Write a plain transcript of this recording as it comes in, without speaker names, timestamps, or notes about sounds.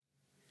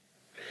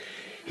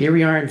Here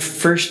we are in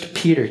 1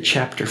 Peter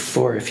chapter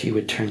 4, if you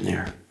would turn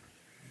there.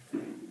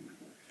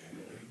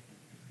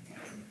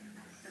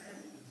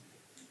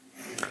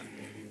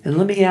 And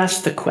let me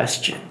ask the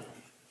question,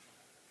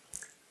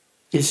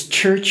 is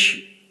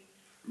church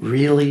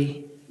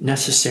really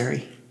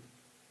necessary?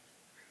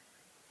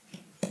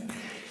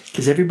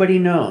 Because everybody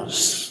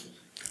knows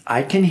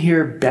I can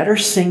hear better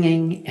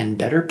singing and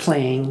better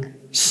playing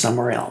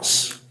somewhere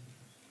else.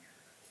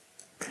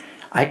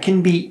 I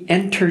can be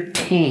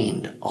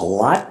entertained a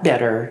lot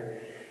better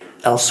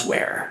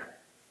elsewhere.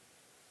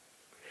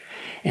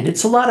 And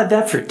it's a lot of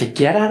effort to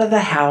get out of the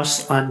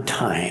house on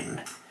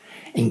time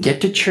and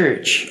get to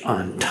church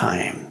on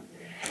time.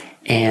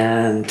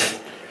 And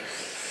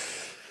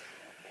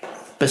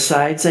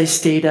besides, I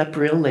stayed up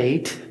real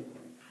late.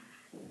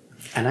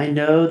 And I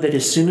know that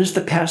as soon as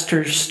the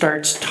pastor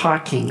starts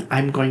talking,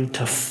 I'm going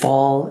to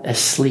fall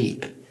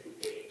asleep.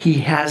 He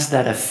has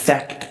that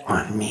effect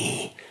on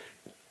me.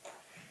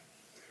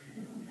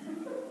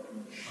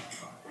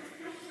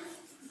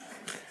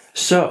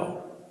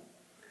 So,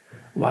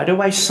 why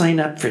do I sign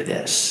up for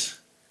this?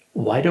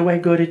 Why do I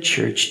go to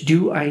church?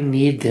 Do I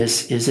need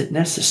this? Is it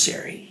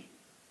necessary?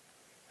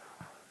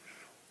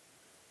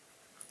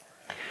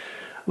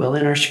 Well,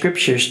 in our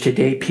scriptures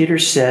today, Peter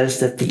says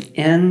that the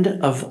end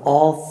of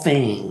all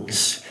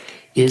things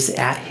is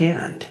at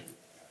hand.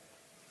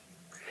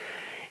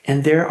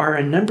 And there are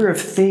a number of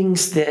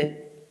things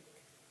that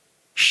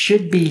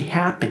should be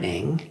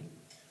happening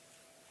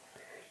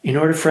in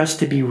order for us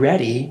to be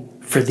ready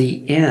for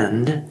the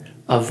end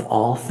of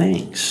all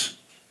things.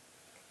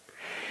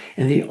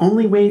 And the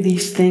only way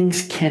these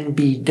things can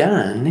be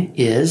done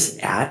is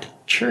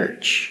at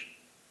church.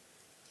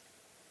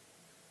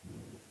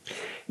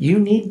 You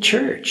need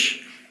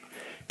church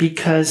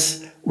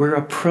because we're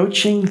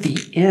approaching the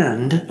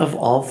end of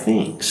all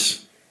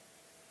things.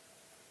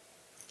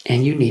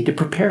 And you need to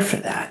prepare for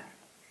that.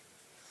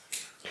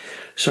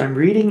 So I'm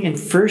reading in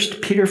 1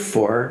 Peter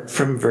 4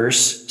 from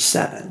verse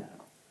 7,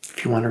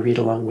 if you want to read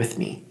along with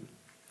me.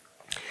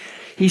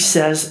 He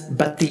says,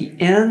 "But the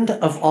end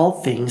of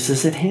all things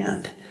is at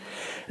hand.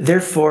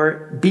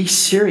 Therefore, be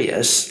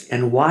serious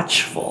and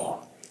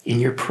watchful in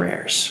your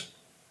prayers.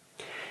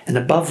 And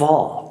above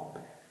all,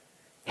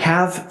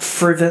 have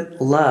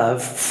fervent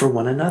love for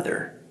one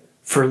another,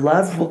 for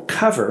love will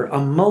cover a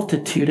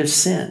multitude of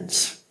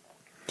sins.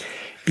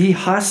 Be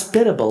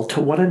hospitable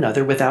to one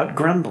another without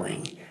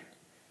grumbling.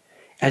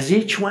 As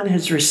each one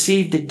has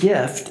received a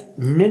gift,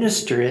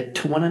 minister it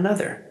to one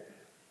another,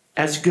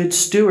 as good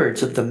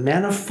stewards of the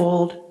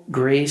manifold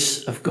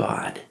grace of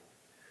God.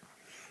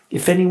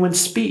 If anyone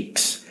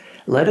speaks,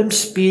 let him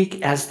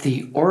speak as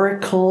the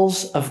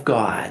oracles of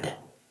God.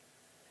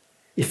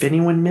 If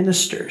anyone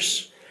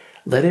ministers,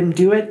 let him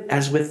do it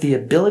as with the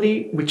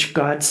ability which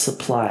God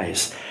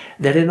supplies,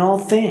 that in all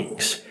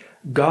things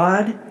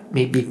God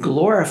may be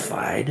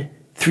glorified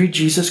through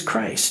Jesus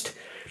Christ,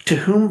 to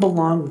whom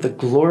belong the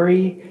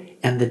glory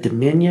and the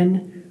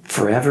dominion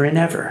forever and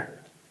ever.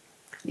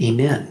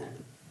 Amen."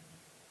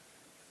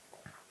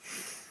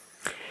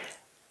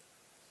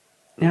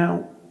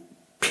 Now,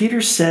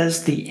 Peter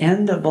says the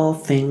end of all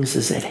things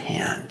is at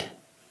hand.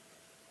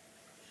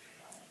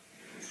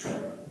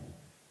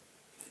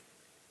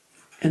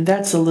 And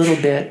that's a little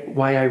bit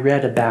why I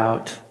read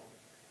about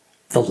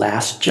the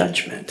Last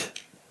Judgment.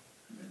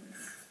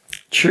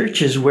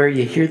 Church is where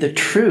you hear the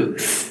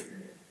truth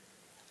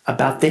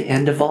about the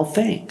end of all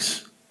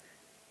things.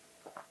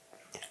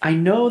 I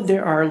know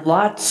there are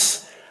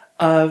lots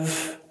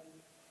of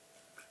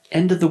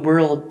end of the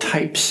world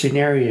type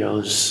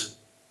scenarios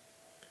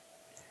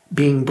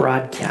being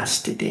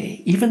broadcast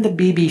today. Even the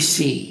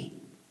BBC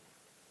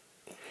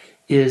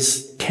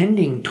is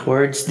tending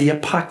towards the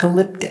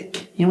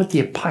apocalyptic. You know what the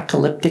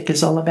apocalyptic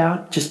is all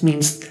about? It just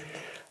means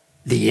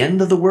the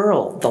end of the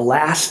world, the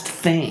last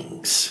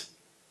things.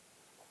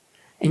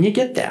 And you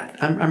get that.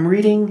 I'm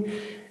reading,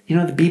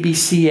 the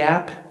BBC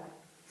app.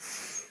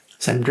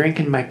 So I'm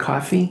drinking my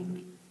coffee.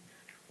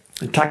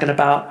 I'm talking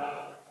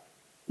about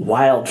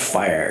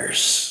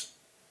wildfires.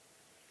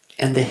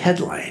 And the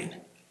headline,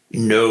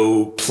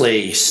 "No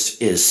place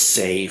is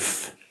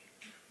safe."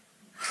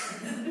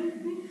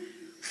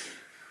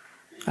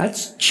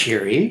 That's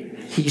cheery,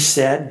 he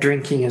said,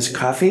 drinking his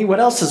coffee. What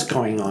else is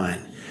going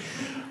on?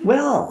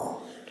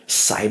 Well,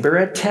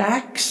 cyber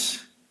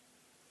attacks,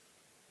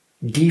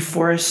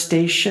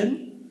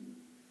 deforestation,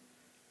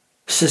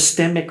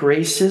 systemic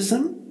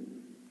racism,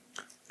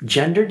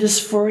 gender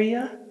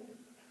dysphoria,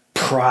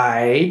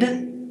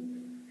 pride,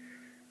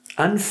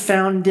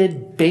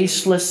 unfounded,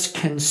 baseless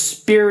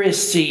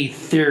conspiracy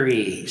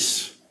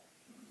theories.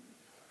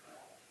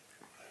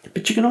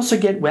 But you can also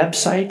get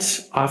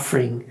websites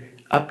offering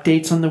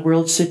updates on the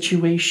world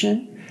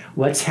situation,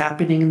 what's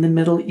happening in the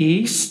Middle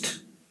East,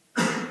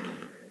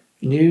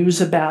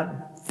 news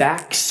about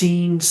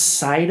vaccine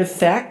side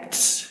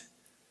effects,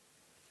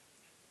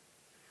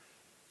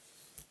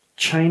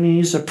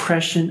 Chinese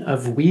oppression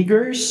of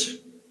Uyghurs,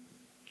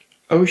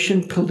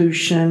 ocean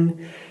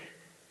pollution,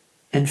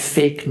 and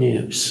fake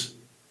news.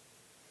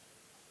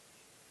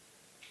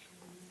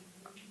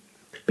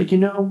 But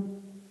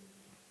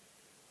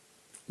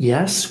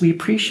yes, we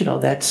appreciate all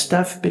that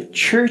stuff, but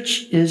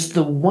church is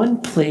the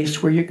one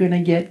place where you're going to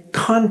get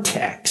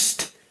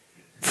context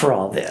for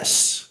all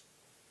this.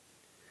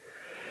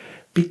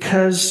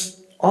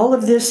 Because all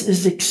of this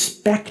is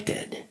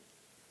expected,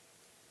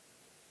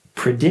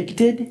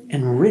 predicted,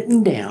 and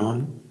written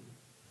down,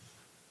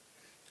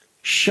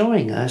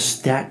 showing us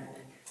that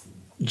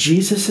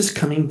Jesus is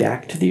coming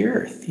back to the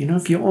earth.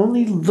 If you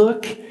only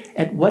look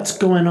at what's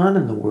going on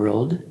in the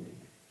world,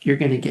 you're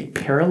going to get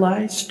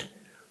paralyzed,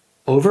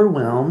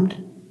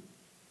 overwhelmed,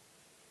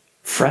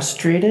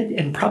 frustrated,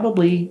 and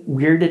probably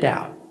weirded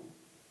out.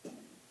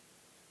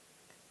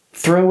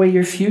 Throw away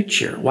your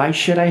future. Why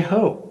should I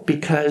hope?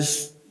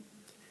 Because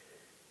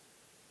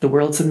the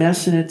world's a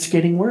mess and it's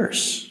getting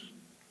worse.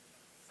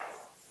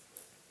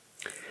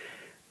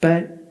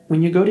 But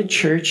when you go to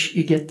church,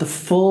 you get the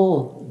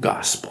full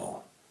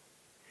gospel.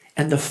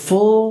 And the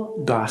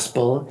full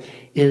gospel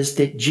is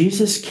that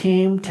Jesus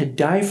came to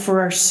die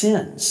for our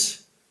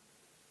sins.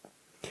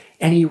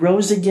 And he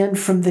rose again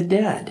from the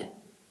dead.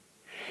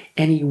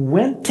 And he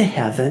went to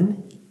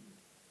heaven.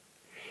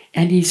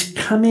 And he's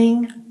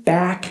coming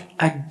back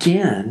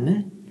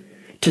again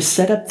to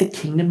set up the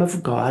kingdom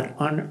of God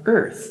on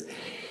earth.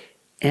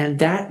 And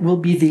that will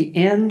be the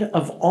end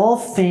of all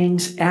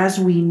things as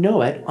we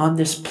know it on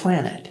this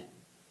planet.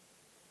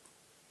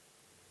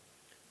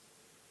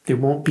 There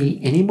won't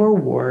be any more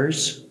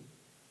wars.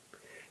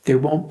 There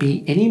won't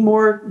be any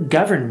more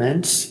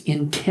governments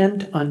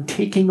intent on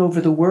taking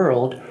over the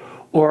world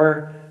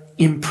or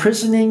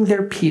imprisoning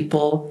their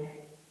people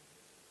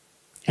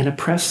and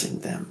oppressing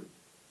them.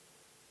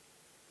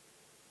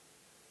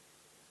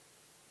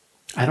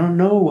 I don't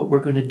know what we're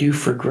going to do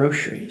for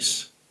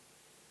groceries.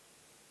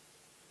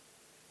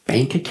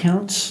 Bank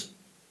accounts?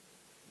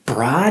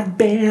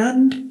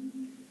 Broadband?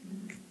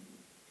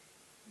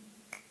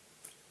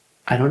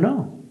 I don't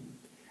know.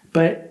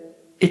 But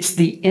it's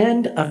the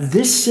end of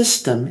this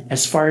system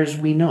as far as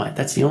we know it.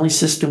 That's the only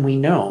system we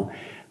know,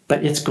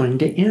 but it's going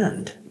to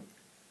end.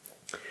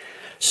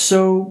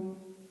 So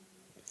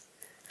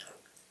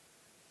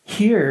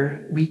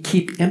here we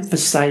keep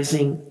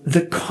emphasizing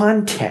the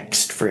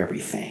context for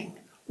everything.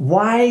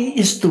 Why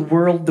is the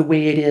world the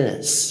way it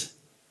is?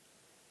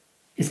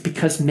 It's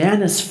because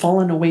man has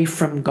fallen away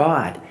from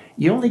God.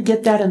 You only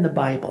get that in the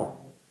Bible.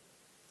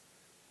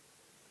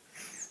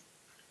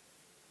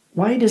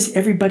 Why does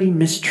everybody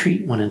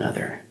mistreat one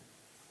another?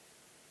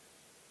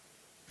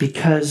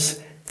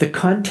 Because the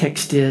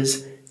context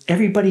is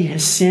everybody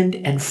has sinned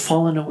and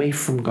fallen away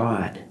from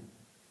God.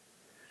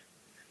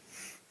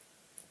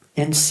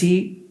 And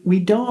see, we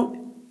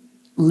don't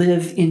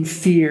live in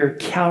fear,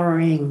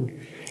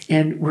 cowering,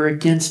 and we're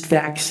against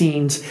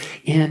vaccines,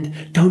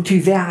 and don't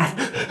do that.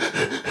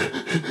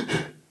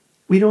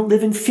 We don't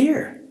live in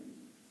fear.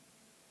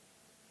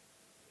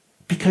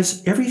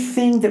 Because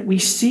everything that we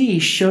see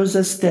shows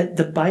us that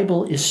the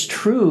Bible is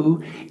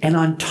true, and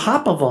on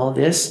top of all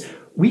this,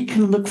 we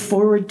can look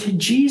forward to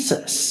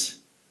Jesus.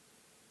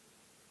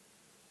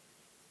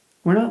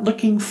 We're not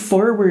looking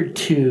forward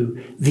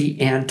to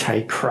the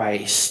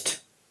Antichrist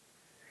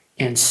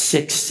and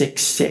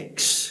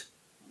 666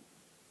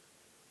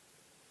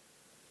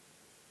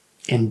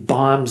 and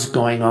bombs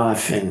going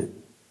off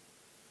and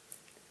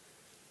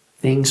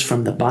things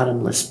from the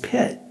bottomless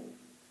pit.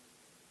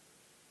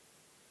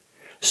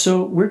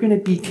 So we're going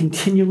to be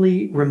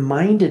continually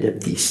reminded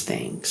of these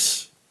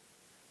things.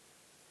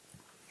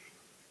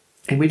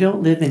 And we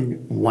don't live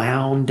in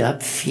wound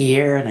up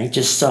fear, and I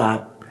just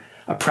saw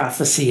a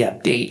prophecy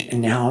update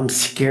and now I'm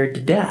scared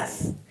to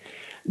death.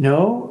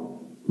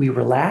 No, we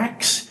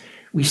relax.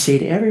 We say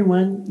to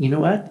everyone, you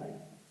know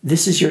what?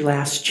 This is your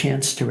last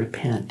chance to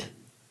repent.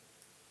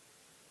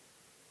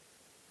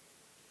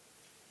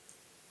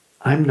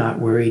 I'm not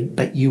worried,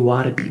 but you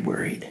ought to be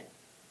worried.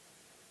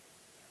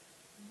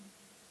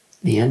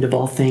 The end of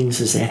all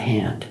things is at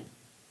hand.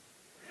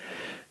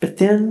 But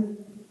then,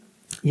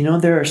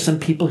 there are some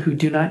people who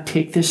do not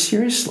take this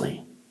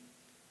seriously.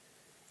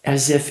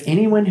 As if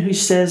anyone who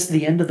says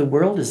the end of the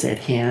world is at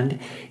hand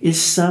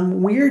is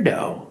some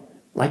weirdo,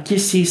 like you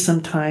see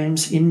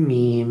sometimes in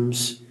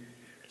memes,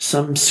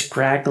 some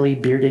scraggly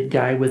bearded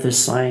guy with a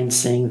sign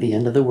saying the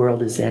end of the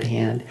world is at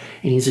hand,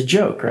 and he's a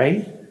joke,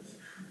 right?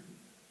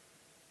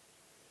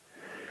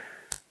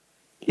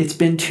 It's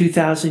been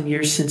 2,000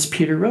 years since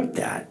Peter wrote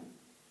that.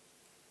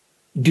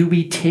 Do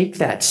we take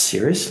that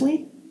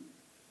seriously?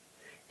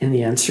 And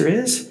the answer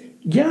is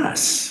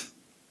yes.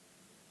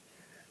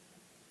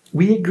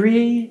 We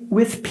agree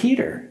with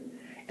Peter.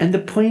 And the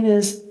point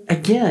is,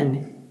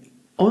 again,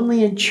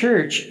 only in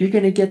church you're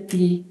going to get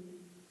the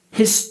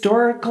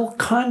historical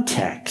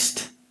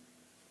context.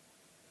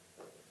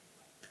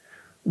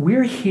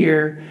 We're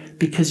here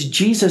because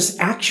Jesus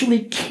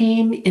actually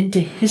came into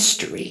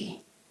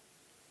history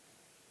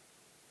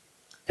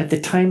at the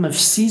time of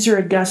Caesar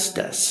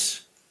Augustus.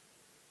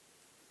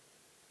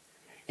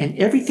 And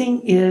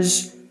everything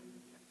is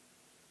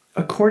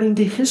according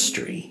to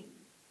history.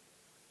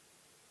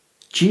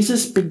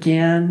 Jesus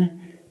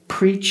began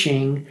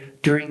preaching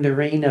during the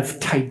reign of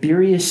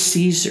Tiberius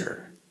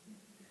Caesar.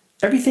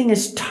 Everything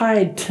is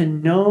tied to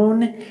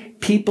known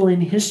people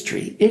in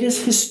history. It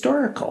is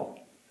historical.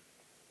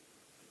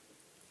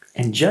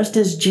 And just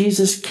as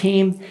Jesus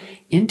came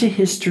into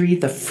history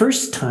the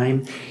first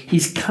time,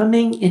 he's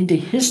coming into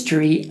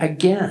history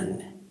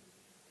again.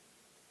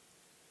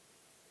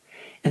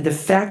 And the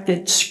fact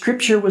that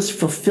Scripture was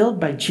fulfilled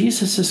by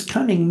Jesus'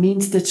 coming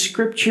means that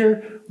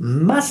Scripture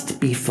must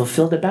be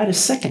fulfilled about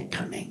his second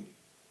coming.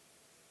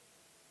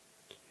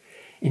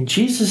 And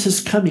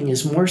Jesus' coming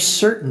is more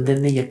certain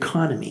than the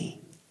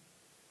economy.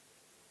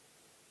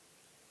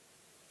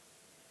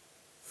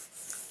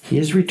 He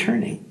is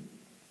returning.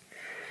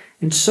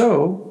 And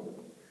so,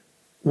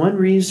 one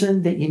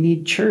reason that you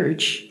need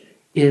church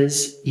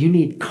is you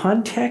need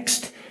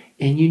context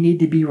and you need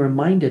to be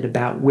reminded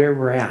about where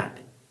we're at.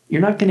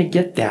 You're not going to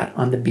get that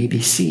on the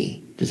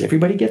BBC. Does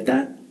everybody get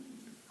that?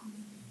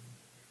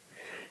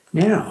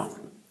 Now,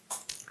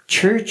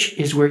 church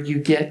is where you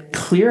get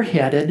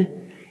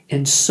clear-headed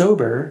and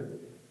sober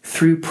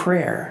through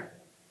prayer.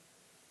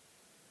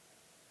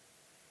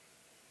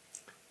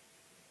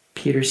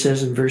 Peter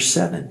says in verse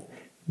 7,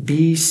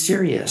 be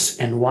serious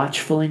and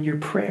watchful in your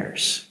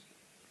prayers.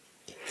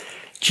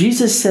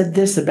 Jesus said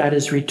this about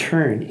his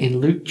return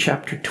in Luke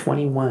chapter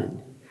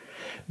 21.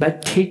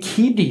 But take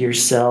heed to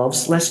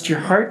yourselves, lest your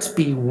hearts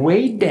be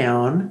weighed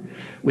down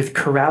with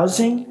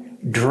carousing,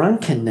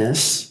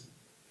 drunkenness,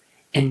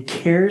 and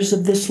cares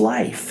of this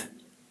life.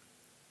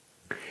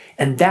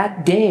 And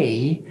that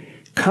day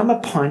come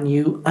upon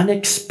you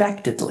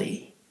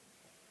unexpectedly,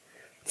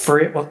 for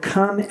it will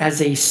come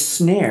as a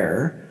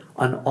snare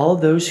on all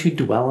those who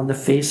dwell on the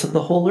face of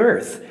the whole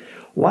earth.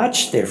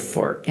 Watch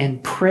therefore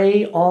and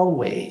pray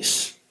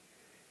always,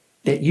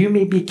 that you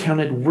may be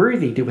counted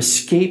worthy to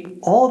escape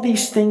all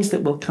these things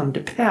that will come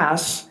to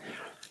pass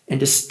and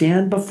to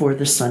stand before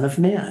the Son of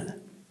Man.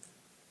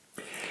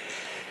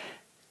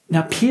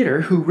 Now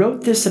Peter, who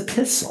wrote this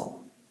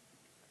epistle,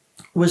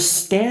 was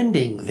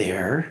standing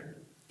there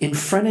in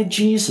front of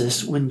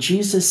Jesus when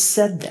Jesus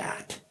said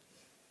that.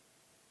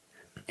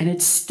 And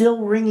it's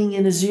still ringing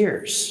in his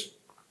ears.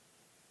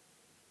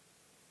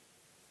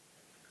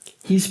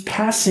 He's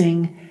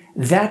passing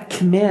that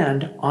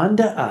command on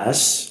to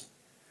us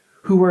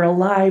who are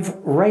alive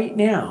right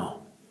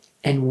now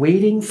and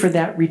waiting for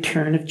that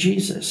return of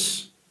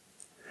Jesus.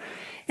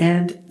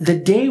 And the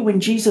day when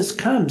Jesus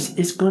comes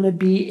is going to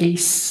be a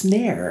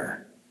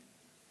snare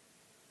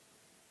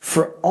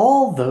for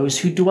all those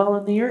who dwell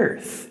on the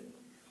earth.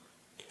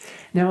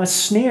 Now, a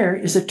snare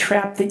is a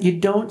trap that you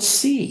don't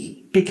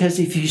see, because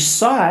if you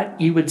saw it,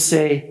 you would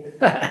say,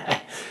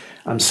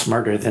 I'm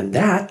smarter than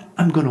that.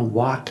 I'm going to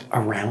walk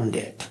around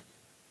it.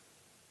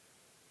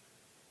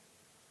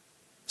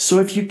 So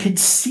if you could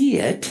see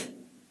it,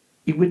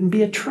 it wouldn't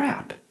be a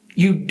trap.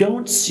 You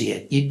don't see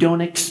it. You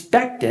don't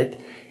expect it.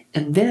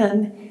 And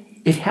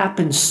then it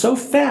happens so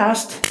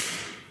fast,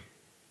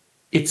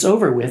 it's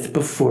over with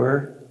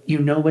before you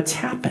know what's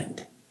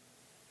happened.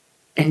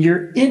 And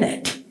you're in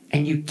it,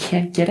 and you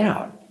can't get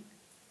out.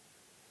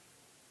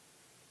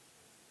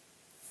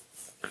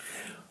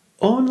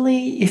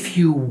 Only if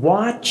you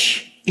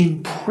watch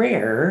in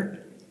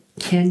prayer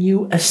can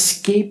you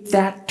escape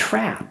that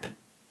trap.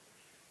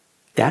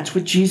 That's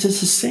what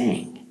Jesus is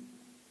saying.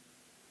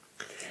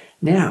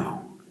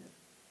 Now,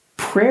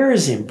 prayer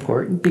is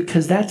important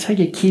because that's how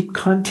you keep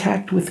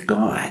contact with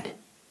God.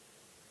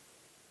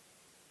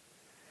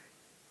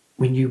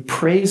 When you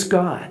praise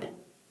God,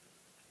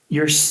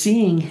 you're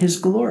seeing his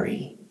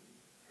glory.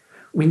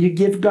 When you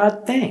give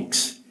God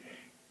thanks,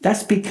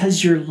 that's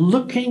because you're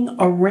looking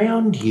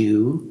around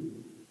you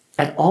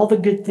at all the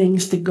good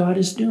things that God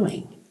is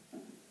doing.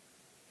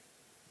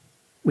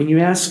 When you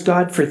ask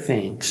God for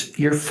things,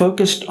 you're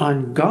focused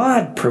on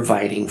God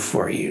providing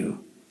for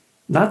you,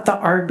 not the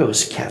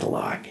Argos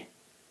catalog.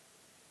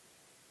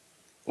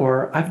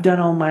 Or I've done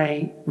all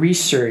my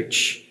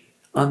research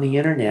on the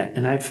internet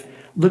and I've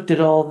looked at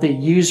all the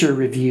user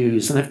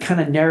reviews and I've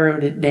kind of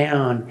narrowed it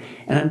down,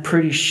 and I'm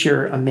pretty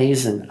sure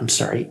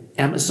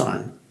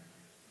Amazon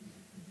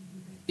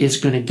is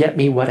going to get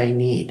me what I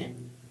need.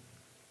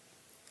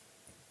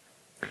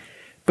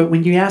 But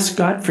when you ask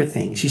God for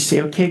things, you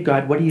say, okay,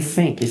 God, what do you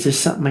think? Is this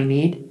something I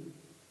need?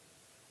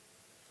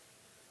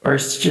 Or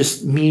it's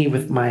just me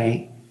with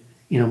my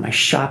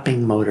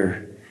shopping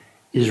motor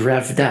is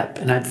revved up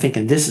and I'm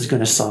thinking this is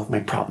going to solve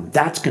my problem.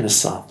 That's going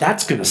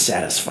to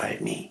satisfy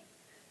me.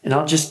 And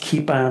I'll just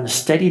keep on a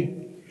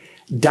steady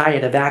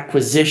diet of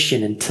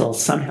acquisition until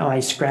somehow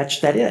I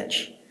scratch that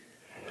itch.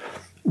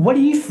 What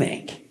do you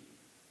think?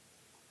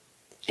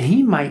 And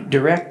he might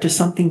direct to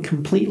something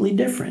completely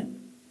different.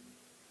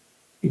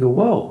 You go,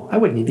 whoa, I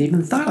wouldn't have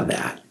even thought of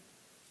that.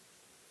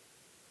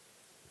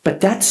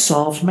 But that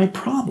solves my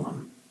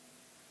problem.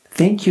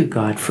 Thank you,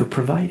 God, for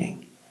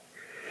providing.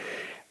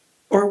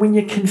 Or when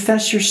you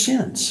confess your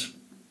sins,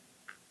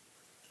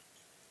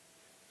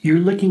 you're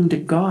looking to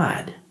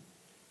God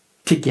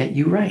to get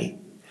you right.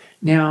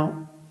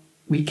 Now,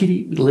 we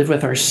could live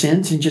with our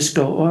sins and just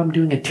go, oh, I'm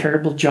doing a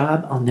terrible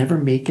job. I'll never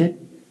make it.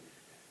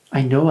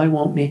 I know I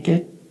won't make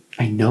it.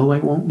 I know I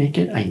won't make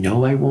it. I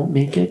know I won't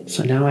make it.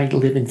 So now I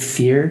live in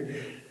fear.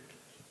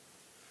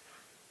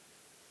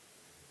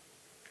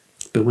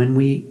 But when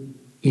we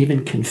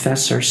even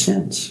confess our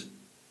sins,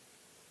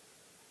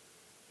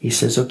 he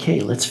says,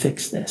 okay, let's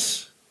fix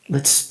this.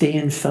 Let's stay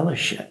in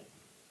fellowship.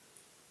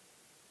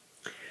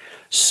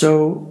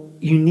 So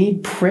you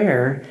need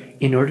prayer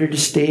in order to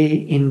stay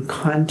in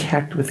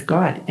contact with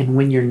God. And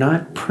when you're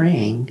not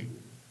praying,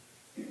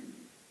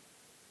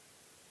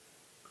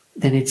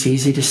 then it's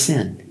easy to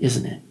sin,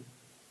 isn't it?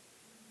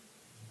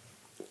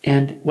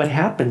 And what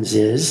happens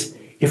is,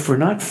 if we're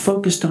not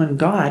focused on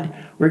God,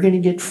 we're going to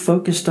get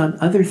focused on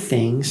other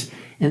things,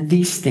 and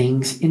these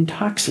things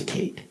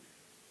intoxicate.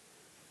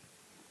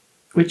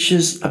 Which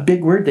is a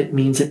big word that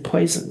means it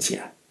poisons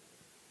you.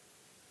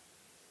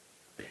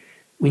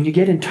 When you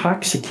get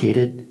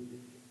intoxicated,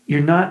 you're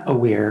not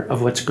aware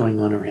of what's going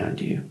on around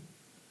you.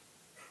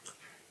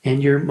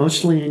 And you're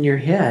mostly in your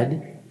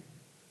head,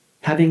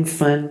 having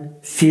fun,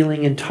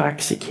 feeling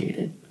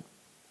intoxicated.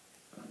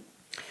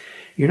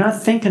 You're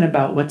not thinking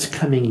about what's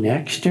coming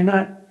next. You're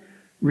not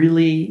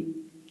really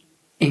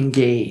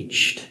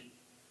engaged.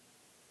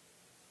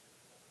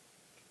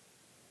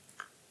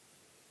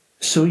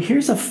 So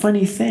here's a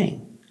funny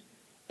thing.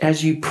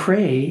 As you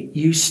pray,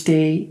 you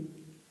stay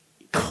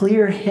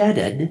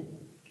clear-headed,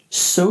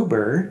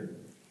 sober,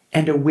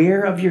 and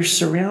aware of your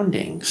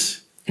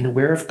surroundings and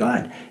aware of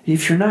God.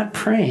 If you're not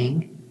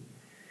praying,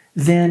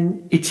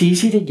 then it's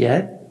easy to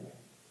get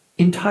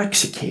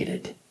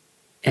intoxicated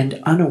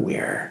and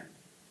unaware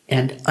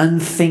and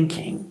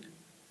unthinking.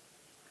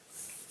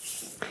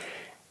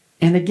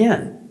 And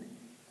again,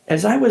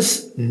 as I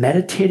was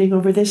meditating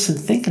over this and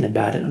thinking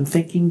about it, I'm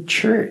thinking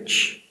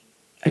church,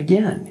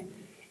 again,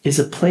 is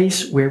a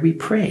place where we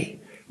pray.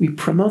 We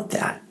promote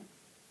that.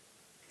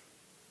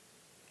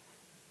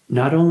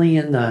 Not only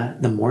in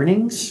the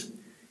mornings,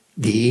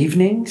 the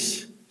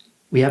evenings,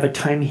 we have a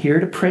time here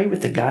to pray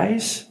with the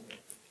guys.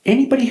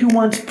 Anybody who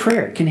wants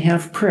prayer can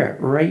have prayer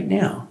right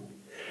now.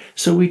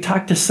 So we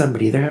talk to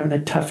somebody, they're having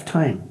a tough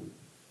time.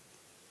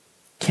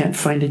 Can't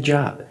find a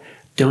job.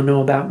 Don't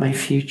know about my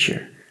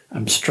future.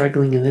 I'm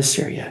struggling in this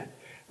area.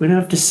 We don't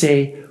have to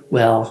say,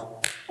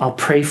 well, I'll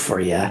pray for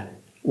you.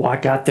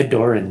 Walk out the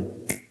door and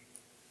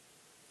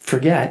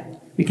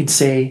forget. We can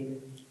say,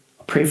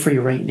 I'll pray for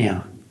you right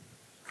now.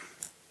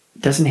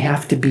 It doesn't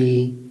have to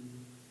be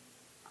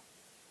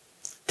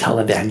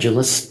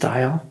televangelist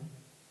style.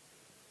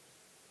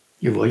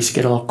 Your voice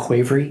get all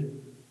quavery.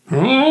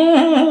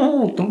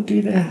 Oh, don't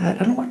do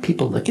that. I don't want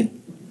people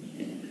looking.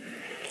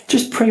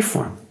 Just pray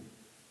for them.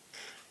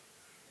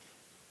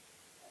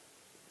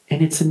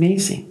 And it's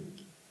amazing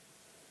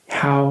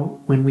how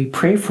when we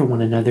pray for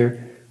one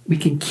another, we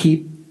can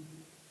keep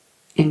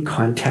in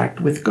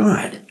contact with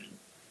God.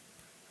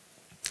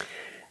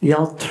 The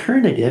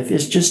alternative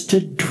is just to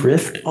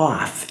drift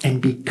off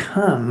and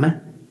become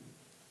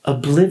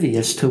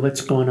oblivious to what's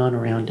going on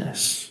around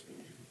us.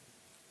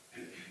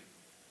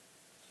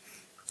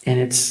 And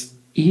it's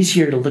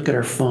easier to look at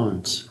our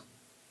phones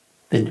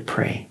than to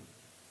pray.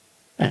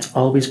 That's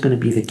always going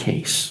to be the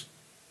case.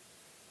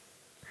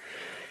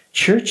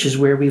 Church is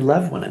where we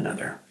love one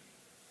another.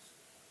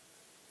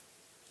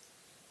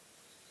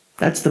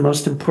 That's the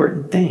most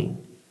important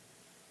thing,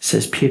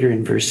 says Peter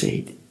in verse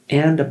 8.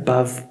 And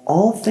above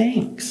all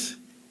things,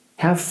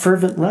 have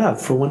fervent love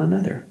for one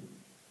another.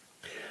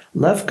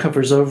 Love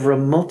covers over a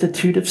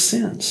multitude of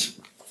sins.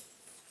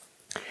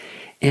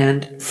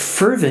 And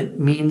fervent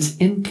means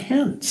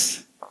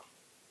intense.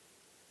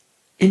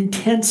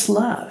 Intense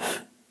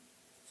love.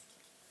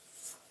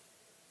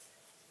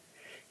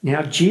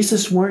 Now,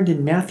 Jesus warned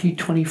in Matthew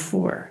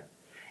 24,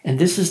 and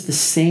this is the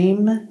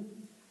same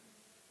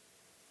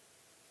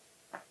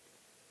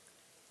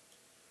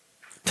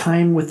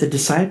time with the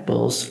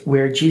disciples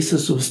where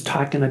Jesus was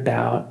talking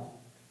about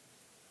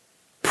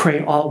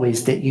pray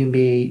always that you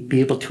may be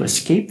able to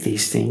escape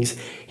these things.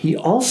 He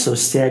also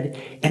said,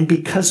 and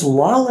because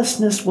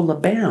lawlessness will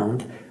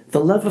abound, the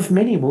love of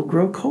many will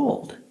grow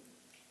cold.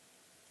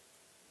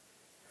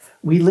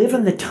 We live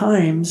in the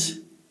times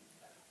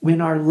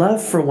when our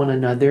love for one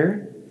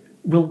another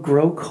will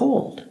grow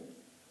cold.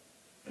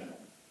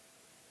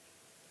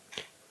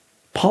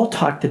 Paul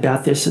talked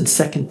about this in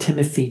 2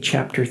 Timothy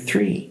chapter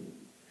 3.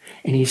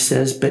 And he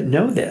says, but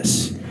know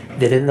this,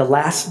 that in the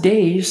last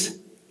days,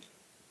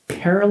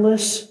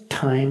 perilous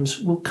times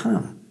will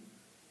come.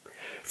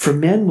 For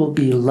men will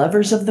be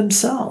lovers of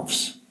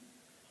themselves,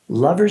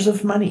 lovers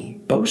of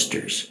money,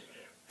 boasters,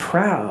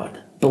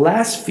 proud,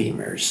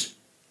 blasphemers,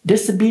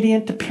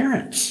 disobedient to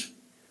parents,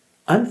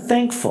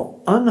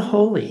 unthankful,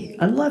 unholy,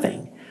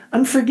 unloving,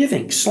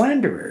 unforgiving,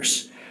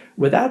 slanderers,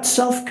 without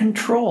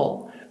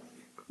self-control,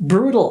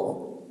 brutal,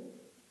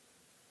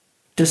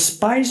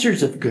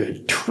 despisers of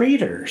good,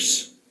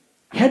 traitors,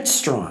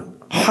 headstrong,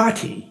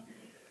 haughty,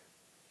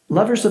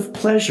 lovers of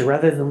pleasure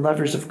rather than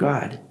lovers of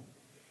God,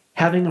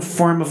 having a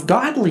form of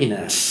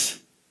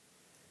godliness,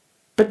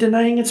 but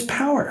denying its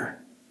power.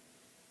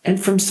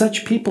 And from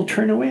such people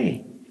turn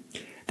away.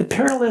 The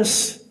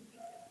perilous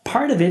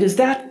part of it is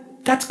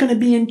that that's going to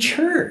be in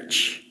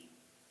church.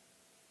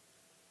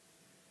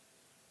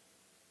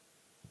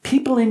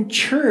 people in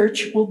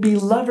church will be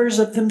lovers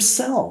of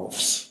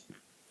themselves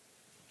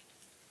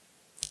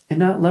and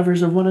not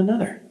lovers of one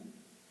another.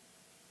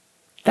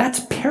 That's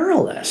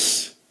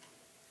perilous.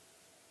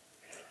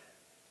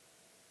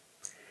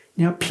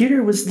 Now,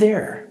 Peter was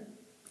there,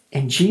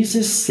 and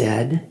Jesus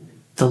said,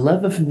 the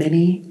love of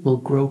many will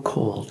grow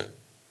cold.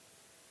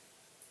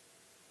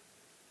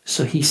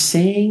 So he's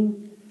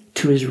saying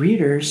to his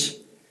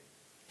readers,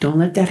 don't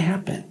let that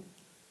happen.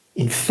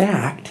 In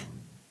fact,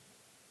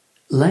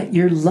 let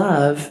your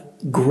love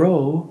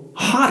grow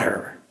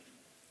hotter.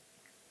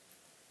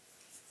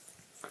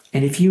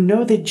 And if you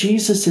know that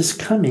Jesus is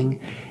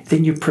coming,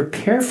 then you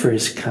prepare for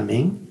his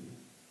coming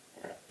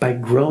by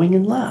growing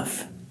in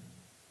love.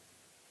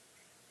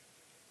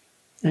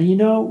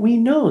 Now, we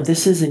know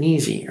this isn't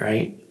easy,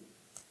 right?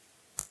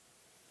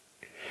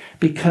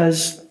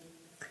 Because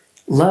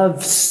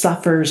love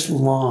suffers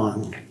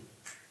long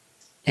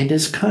and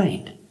is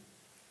kind.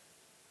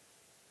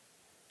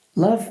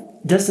 Love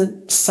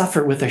doesn't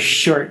suffer with a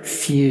short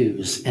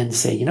fuse and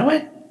say, you know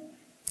what?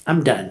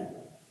 I'm done.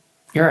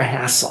 You're a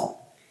hassle.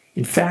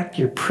 In fact,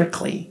 you're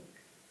prickly.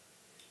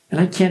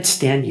 And I can't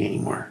stand you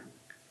anymore.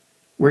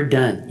 We're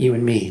done, you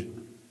and me.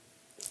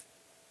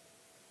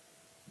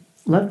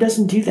 Love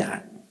doesn't do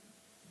that.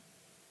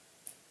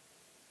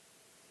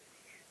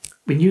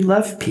 When you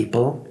love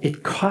people,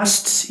 it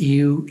costs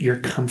you your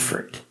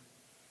comfort.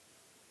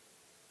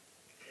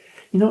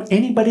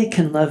 Anybody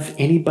can love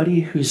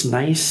anybody who's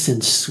nice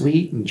and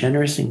sweet and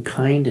generous and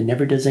kind and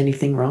never does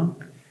anything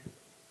wrong.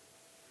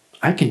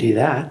 I can do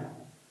that.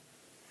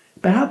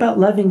 But how about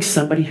loving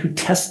somebody who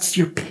tests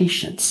your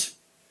patience?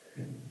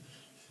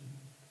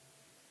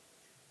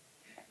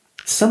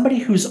 Somebody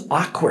who's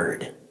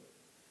awkward,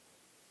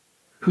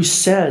 who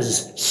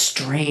says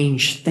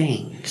strange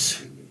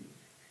things,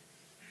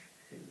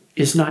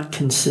 is not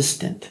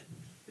consistent,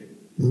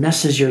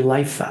 messes your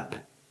life up.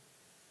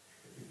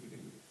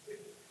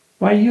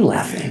 Why are you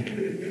laughing?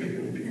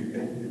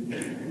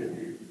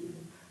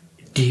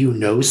 Do you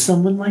know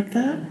someone like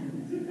that?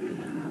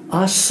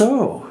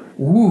 So.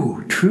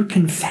 Ooh, true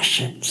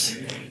confessions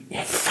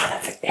in front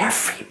of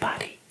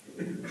everybody.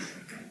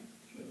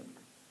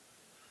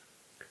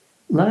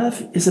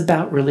 Love is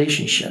about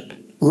relationship.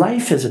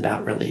 Life is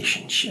about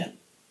relationship.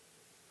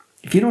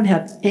 If you don't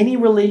have any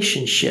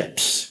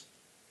relationships,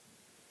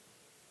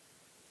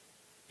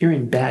 you're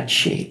in bad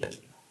shape.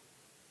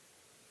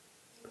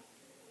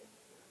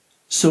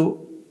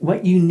 So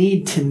what you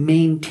need to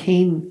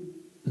maintain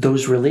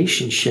those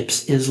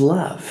relationships is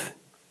love.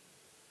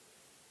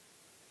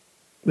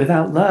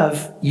 Without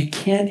love, you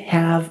can't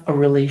have a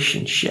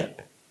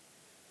relationship.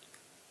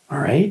 All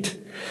right?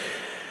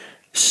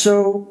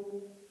 So,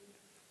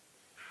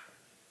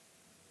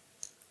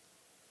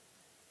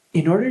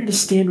 in order to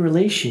stay in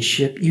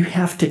relationship, you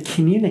have to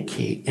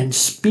communicate and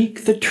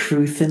speak the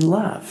truth in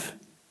love.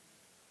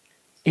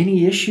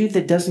 Any issue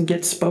that doesn't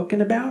get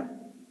spoken about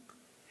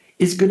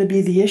is going to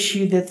be the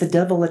issue that the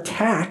devil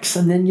attacks,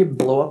 and then you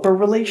blow up a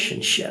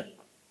relationship.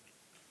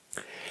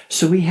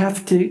 So we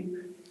have to,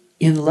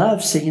 in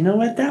love, say, you know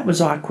what, that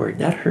was awkward.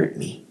 That hurt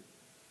me.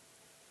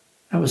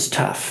 That was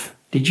tough.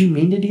 Did you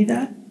mean to do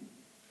that?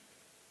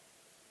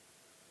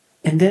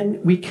 And then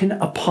we can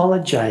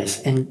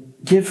apologize and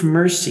give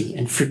mercy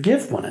and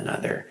forgive one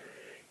another.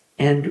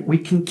 And we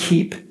can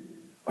keep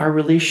our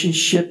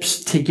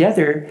relationships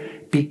together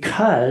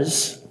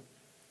because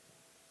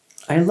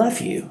I love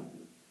you.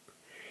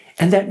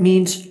 And that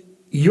means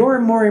you're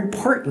more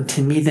important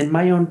to me than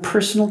my own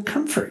personal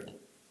comfort.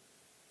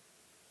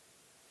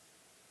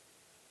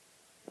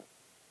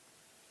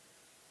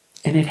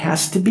 And it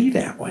has to be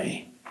that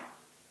way.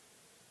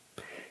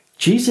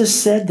 Jesus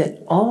said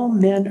that all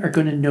men are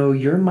going to know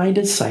you're my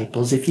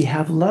disciples if you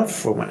have love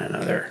for one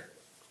another.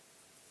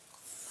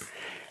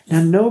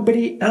 Now,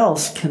 nobody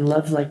else can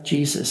love like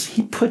Jesus.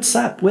 He puts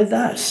up with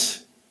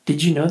us.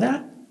 Did you know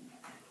that?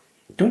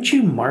 Don't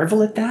you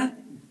marvel at that?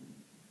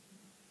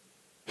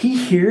 He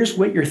hears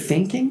what you're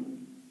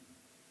thinking,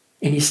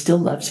 and he still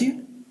loves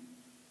you.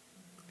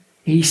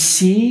 He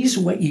sees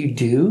what you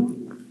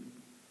do.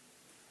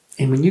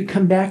 And when you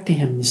come back to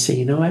him and say,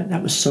 you know what,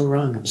 that was so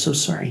wrong, I'm so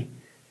sorry,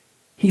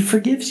 he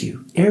forgives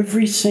you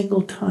every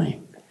single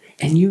time.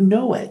 And you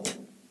know it.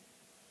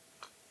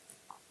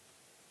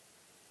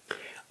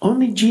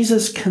 Only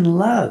Jesus can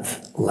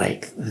love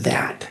like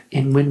that.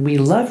 And when we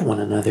love one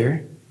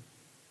another,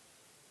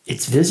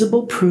 it's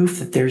visible proof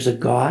that there's a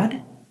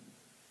God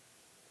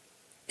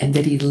and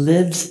that he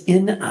lives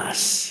in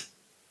us.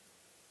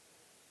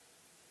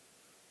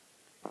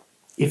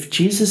 If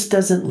Jesus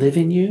doesn't live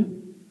in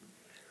you,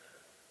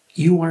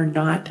 you are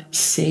not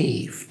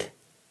saved.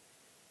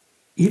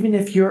 Even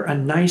if you're a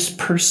nice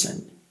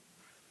person.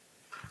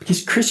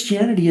 Because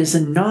Christianity is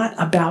not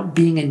about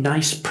being a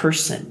nice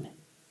person.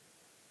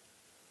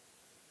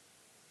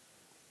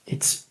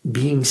 It's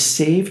being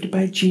saved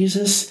by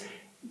Jesus,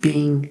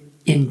 being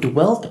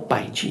indwelt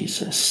by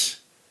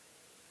Jesus,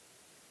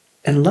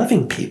 and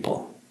loving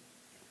people.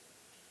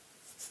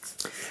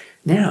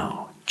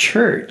 Now,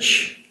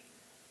 church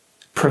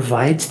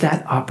provides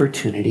that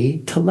opportunity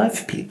to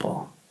love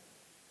people.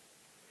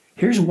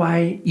 Here's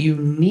why you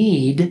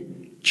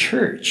need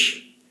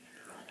church.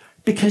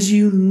 Because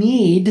you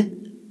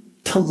need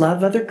to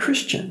love other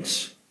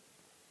Christians.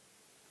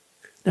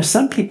 Now,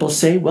 some people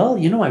say, well,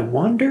 I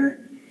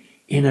wander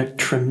in a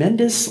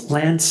tremendous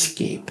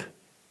landscape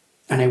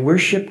and I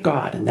worship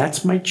God, and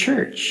that's my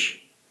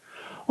church.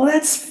 Well,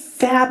 that's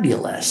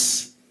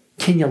fabulous.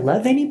 Can you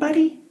love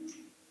anybody?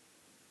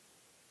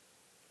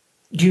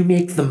 Do you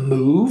make the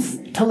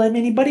move to love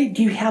anybody?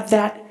 Do you have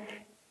that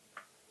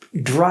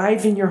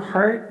drive in your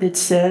heart that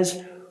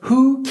says,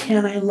 who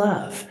can I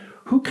love?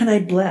 Who can I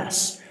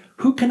bless?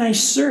 Who can I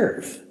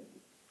serve?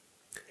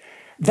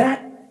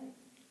 That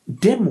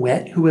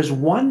dimwit who is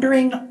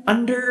wandering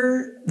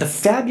under the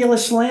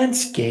fabulous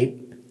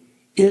landscape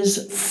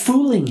is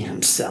fooling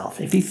himself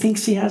if he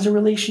thinks he has a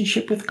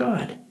relationship with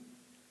God.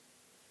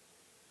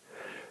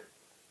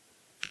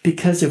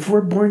 Because if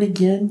we're born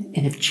again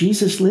and if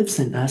Jesus lives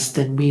in us,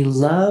 then we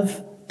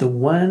love the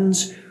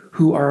ones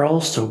who are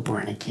also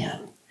born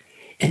again.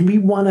 And we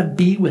want to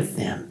be with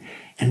them.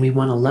 And we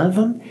want to love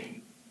them.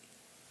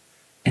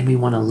 And we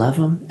want to love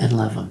them and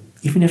love them,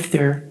 even if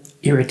they're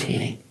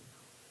irritating.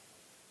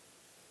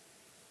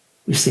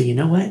 We say, you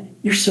know what?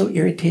 You're so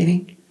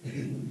irritating.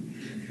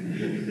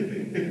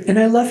 And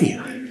I love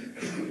you.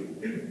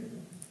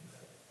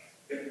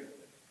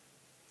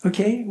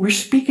 Okay? We're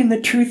speaking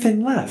the truth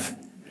in love.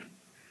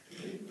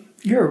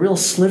 You're a real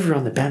sliver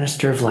on the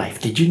banister of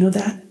life. Did you know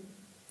that?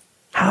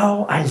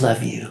 How I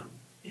love you.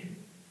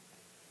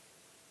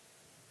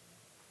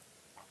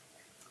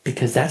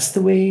 Because that's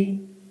the way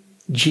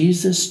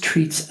Jesus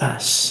treats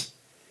us.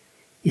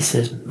 He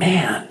says,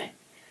 man,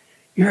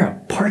 you're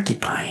a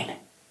porcupine.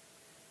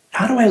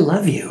 How do I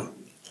love you?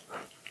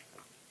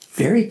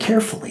 Very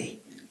carefully.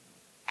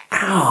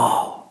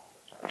 Ow.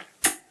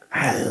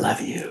 I love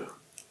you.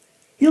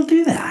 He'll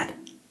do that.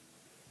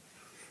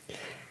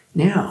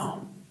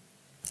 Now,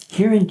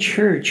 here in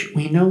church,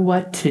 we know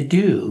what to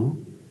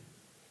do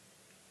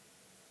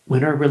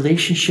when our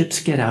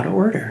relationships get out of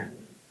order.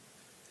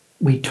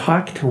 We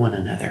talk to one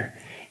another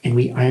and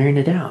we iron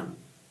it out.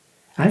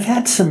 I've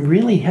had some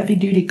really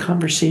heavy-duty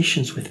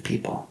conversations with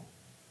people.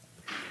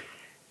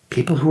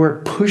 People who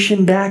are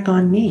pushing back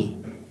on me.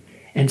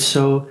 And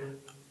so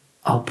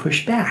I'll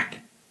push back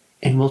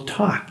and we'll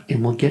talk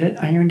and we'll get it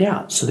ironed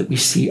out so that we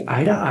see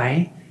eye to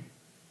eye.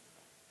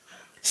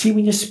 See,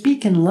 when you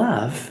speak in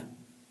love,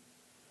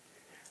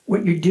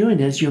 what you're doing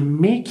is you're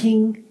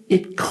making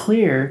it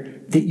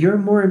clear that you're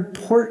more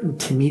important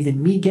to me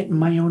than me getting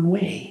my own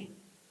way.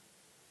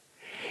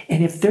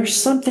 And if there's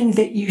something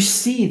that you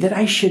see that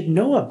I should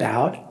know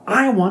about,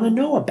 I want to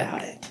know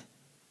about it.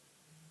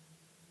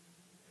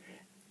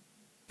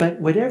 But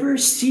whatever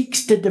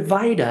seeks to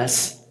divide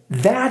us,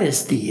 that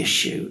is the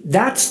issue.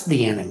 That's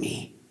the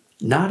enemy,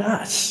 not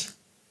us.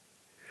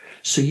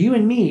 So you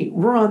and me,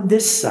 we're on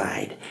this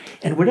side.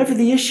 And whatever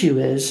the issue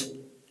is,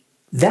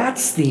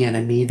 that's the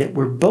enemy that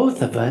we're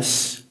both of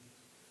us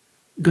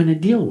going to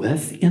deal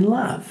with in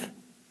love.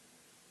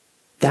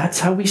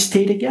 That's how we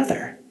stay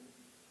together.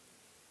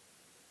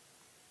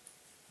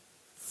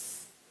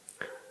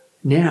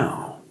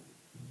 Now,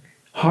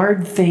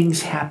 hard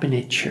things happen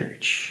at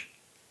church.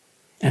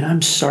 And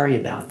I'm sorry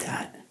about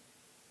that.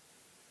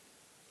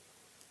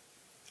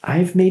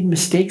 I've made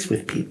mistakes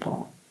with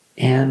people,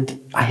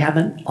 and I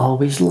haven't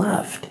always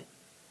loved.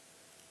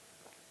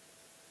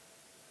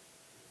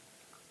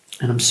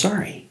 And I'm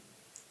sorry.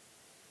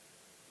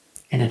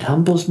 And it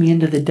humbles me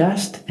into the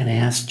dust, and I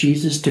ask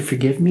Jesus to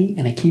forgive me,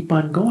 and I keep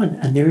on going,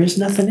 and there is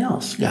nothing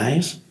else,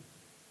 guys.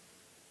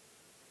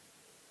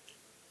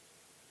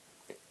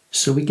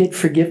 So we get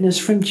forgiveness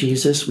from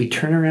Jesus, we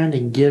turn around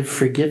and give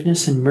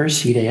forgiveness and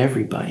mercy to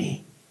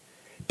everybody,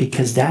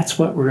 because that's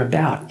what we're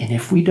about. And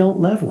if we don't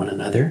love one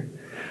another,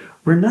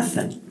 we're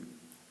nothing.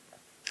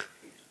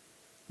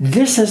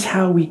 This is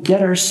how we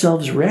get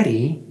ourselves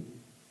ready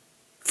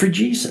for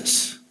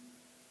Jesus.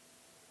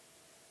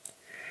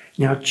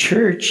 Now,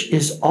 church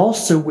is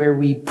also where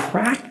we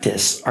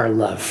practice our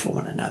love for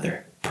one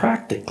another,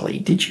 practically.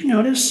 Did you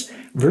notice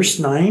verse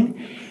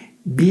 9?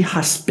 Be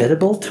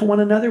hospitable to one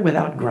another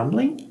without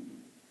grumbling.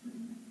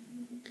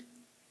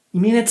 You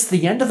mean it's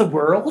the end of the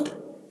world?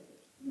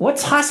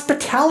 What's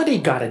hospitality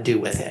got to do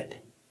with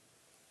it?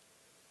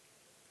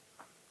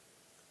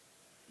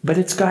 But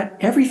it's got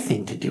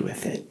everything to do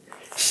with it.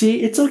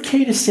 See, it's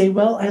okay to say,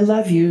 well, I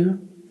love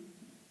you.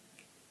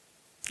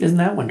 Isn't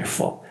that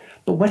wonderful?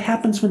 But what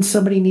happens when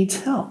somebody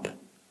needs help?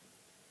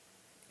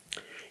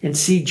 And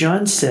see,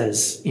 John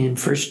says in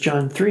 1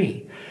 John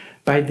 3,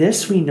 by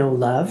this we know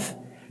love,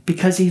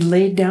 because he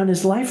laid down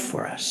his life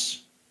for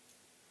us.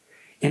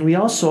 And we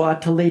also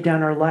ought to lay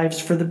down our lives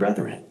for the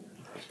brethren.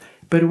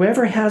 But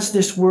whoever has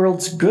this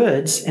world's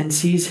goods and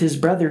sees his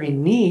brother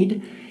in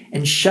need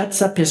and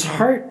shuts up his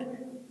heart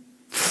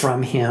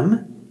from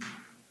him,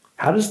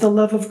 how does the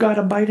love of God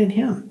abide in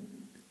him?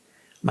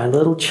 My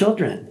little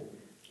children,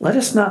 let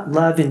us not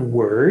love in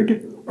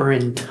word or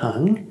in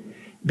tongue,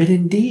 but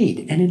in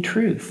deed and in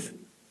truth.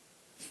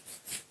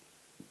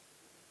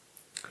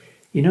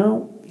 You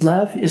know,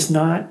 love is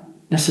not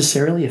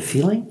necessarily a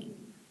feeling.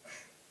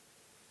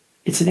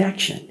 It's an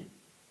action.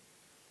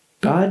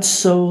 God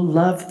so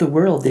loved the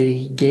world that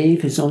he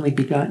gave his only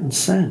begotten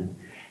Son.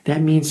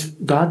 That means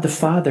God the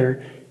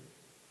Father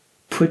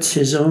puts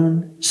his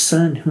own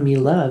Son whom he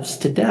loves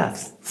to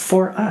death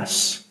for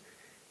us.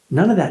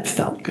 None of that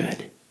felt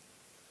good.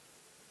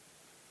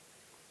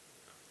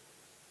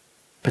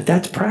 But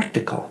that's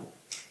practical.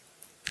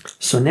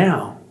 So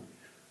now,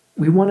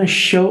 we want to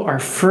show our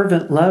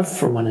fervent love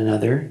for one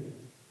another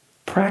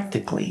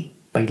practically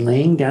by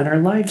laying down our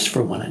lives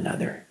for one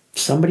another. If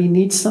somebody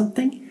needs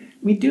something,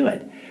 we do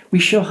it. We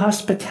show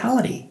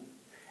hospitality,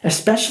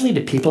 especially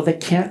to people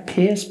that can't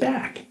pay us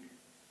back.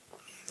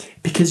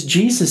 Because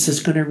Jesus is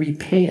going to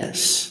repay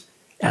us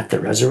at the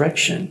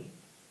resurrection.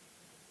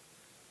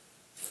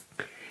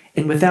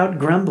 And without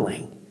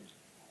grumbling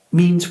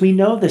means we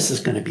know this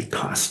is going to be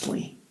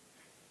costly.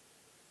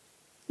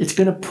 It's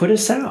going to put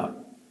us out.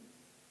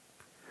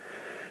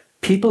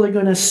 People are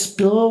going to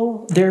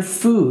spill their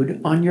food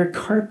on your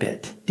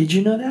carpet. Did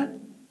you know that?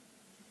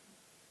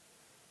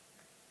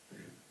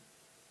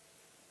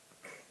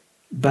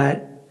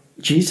 But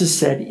Jesus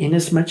said,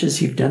 inasmuch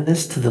as you've done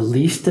this to the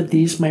least of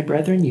these, my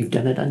brethren, you've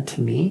done it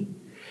unto me.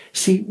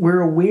 See,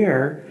 we're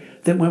aware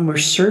that when we're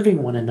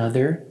serving one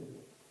another,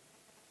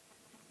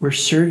 we're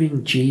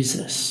serving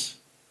Jesus.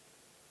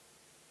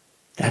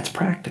 That's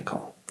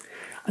practical.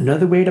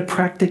 Another way to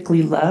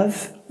practically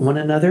love one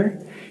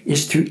another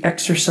is through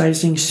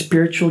exercising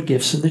spiritual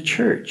gifts in the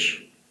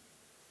church.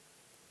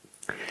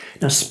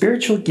 Now,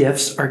 spiritual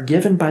gifts are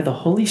given by the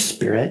Holy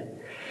Spirit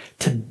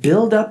to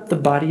build up the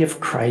body of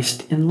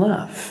Christ in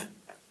love.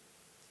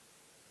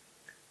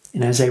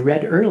 And as I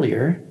read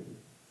earlier,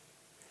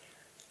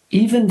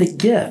 even the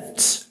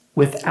gifts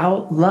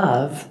without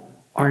love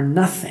are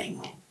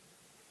nothing.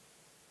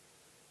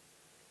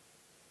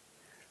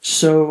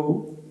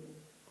 So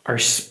our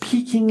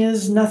speaking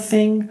is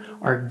nothing,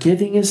 our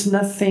giving is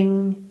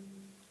nothing,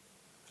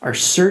 our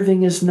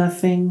serving is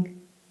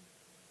nothing.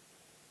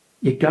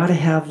 You got to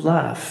have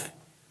love.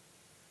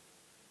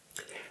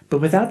 But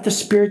without the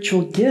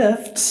spiritual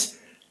gifts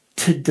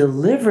to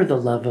deliver the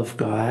love of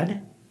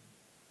God,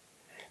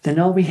 then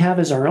all we have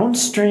is our own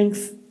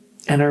strength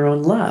and our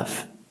own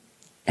love.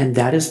 And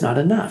that is not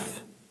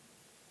enough.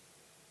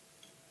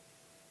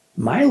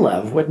 My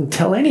love wouldn't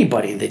tell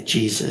anybody that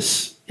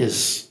Jesus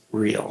is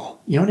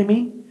real. You know what I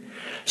mean?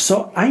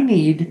 So I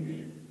need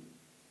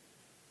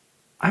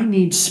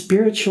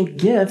spiritual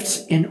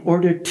gifts in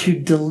order to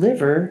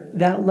deliver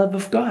that love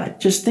of God.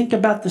 Just think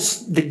about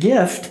the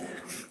gift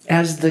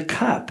as the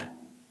cup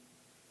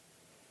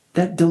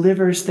that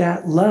delivers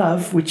that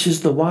love, which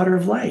is the water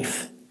of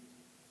life.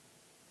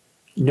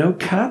 No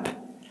cup,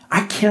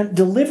 I can't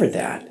deliver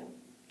that.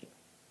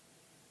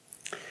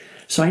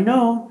 So I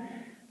know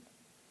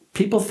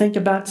people think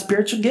about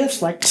spiritual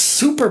gifts like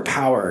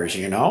superpowers,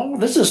 you know.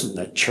 This isn't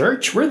the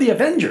church, we're the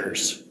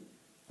Avengers.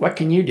 What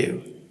can you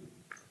do?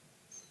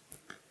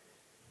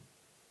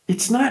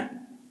 It's not,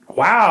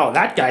 wow,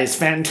 that guy's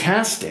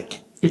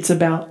fantastic. It's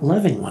about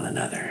loving one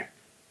another.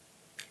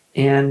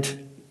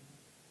 And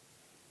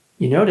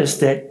you notice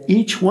that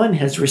each one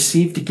has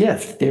received a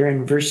gift there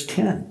in verse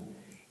 10.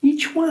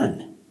 Each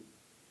one.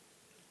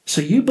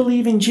 So you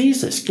believe in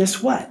Jesus.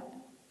 Guess what?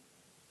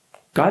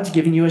 God's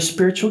giving you a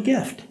spiritual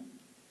gift.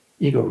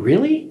 You go,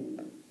 really?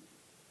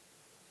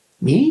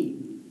 Me?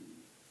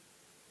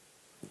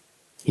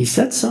 He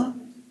said so.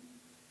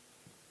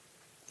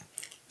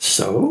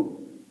 So,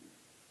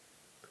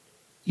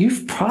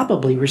 you've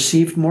probably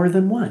received more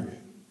than one.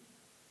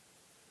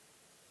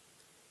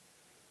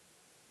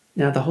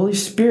 Now, the Holy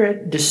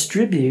Spirit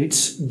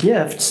distributes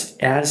gifts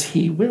as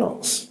he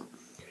wills.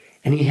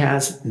 And he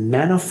has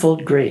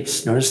manifold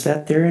grace. Notice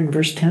that there in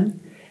verse 10?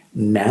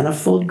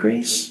 Manifold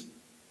grace.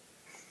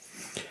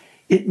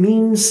 It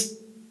means,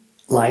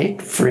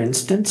 like, for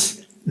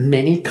instance,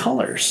 many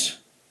colors,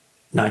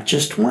 not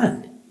just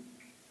one,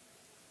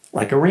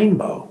 like a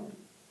rainbow.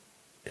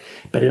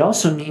 But it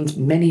also means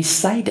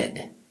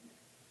many-sided.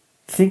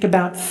 Think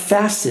about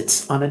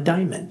facets on a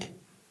diamond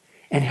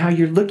and how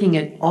you're looking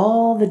at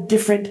all the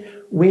different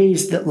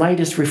ways that light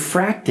is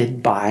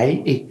refracted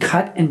by a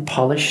cut and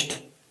polished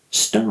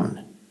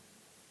stone.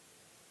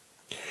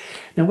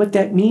 Now, what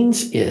that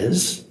means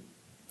is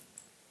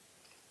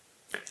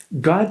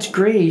God's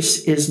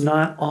grace is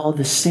not all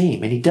the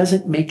same, and he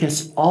doesn't make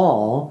us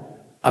all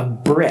a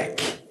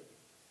brick,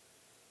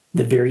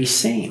 the very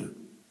same.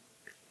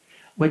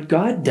 What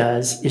God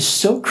does is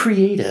so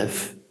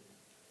creative,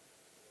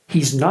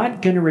 he's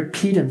not going to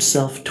repeat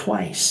himself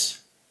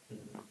twice.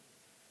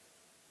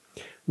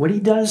 What he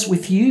does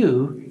with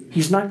you,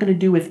 he's not going to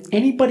do with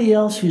anybody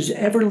else who's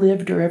ever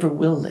lived or ever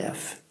will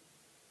live.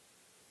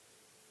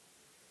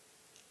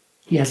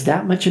 He has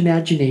that much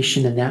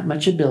imagination and that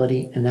much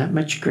ability and that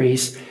much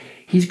grace.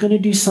 He's going to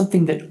do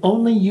something that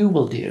only you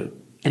will do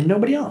and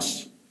nobody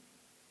else.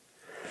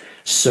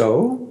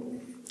 So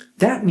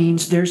that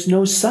means there's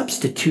no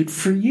substitute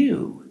for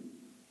you.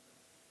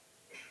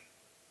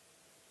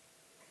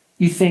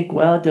 You think,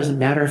 well, it doesn't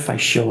matter if I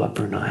show up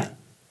or not.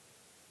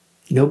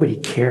 Nobody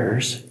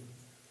cares.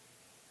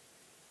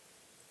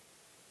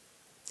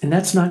 And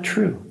that's not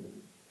true.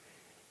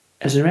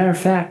 As a matter of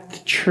fact, the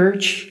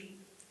church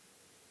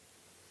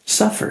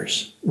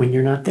suffers when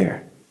you're not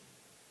there.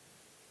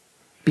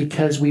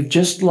 Because we've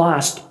just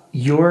lost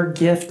your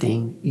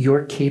gifting,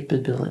 your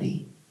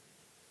capability.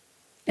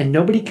 And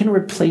nobody can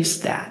replace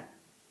that.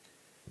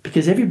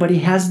 Because everybody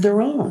has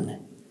their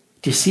own.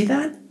 Do you see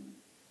that?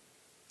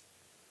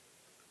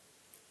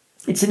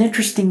 It's an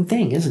interesting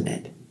thing, isn't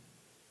it?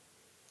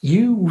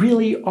 You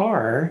really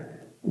are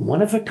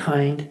one of a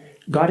kind.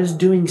 God is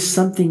doing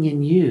something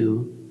in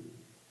you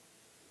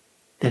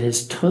that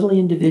is totally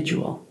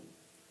individual.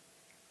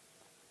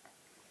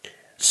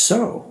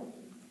 So,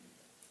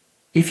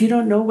 if you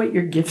don't know what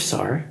your gifts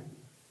are,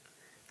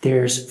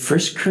 there's 1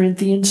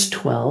 Corinthians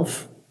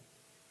 12.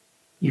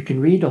 You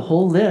can read a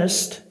whole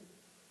list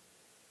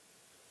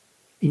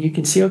and you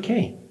can see,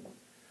 okay,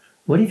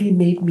 what have you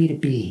made me to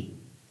be?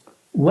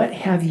 What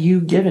have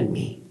you given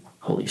me,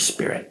 Holy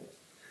Spirit?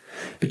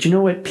 But you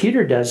know what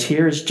Peter does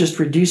here is just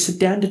reduce it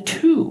down to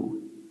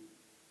 2.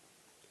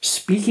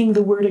 Speaking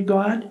the word of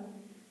God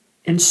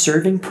and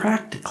serving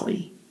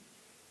practically.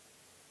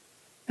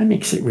 That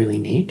makes it really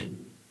neat.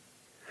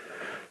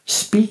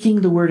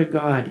 Speaking the word of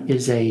God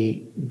is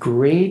a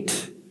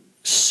great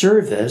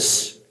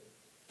service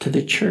to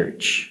the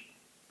church.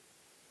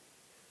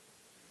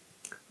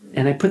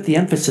 And I put the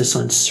emphasis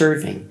on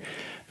serving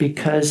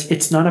because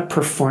it's not a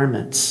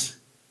performance.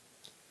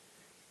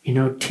 You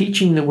know,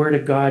 teaching the word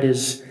of God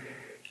is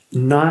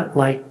not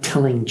like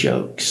telling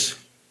jokes.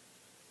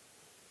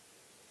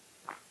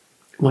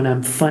 When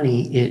I'm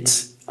funny,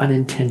 it's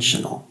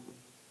unintentional.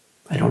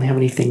 I don't have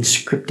anything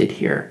scripted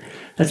here.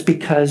 That's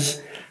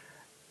because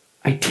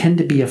I tend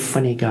to be a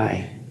funny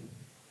guy.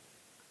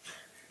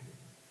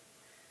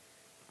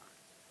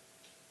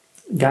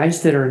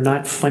 Guys that are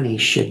not funny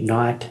should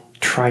not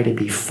try to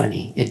be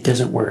funny. It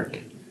doesn't work.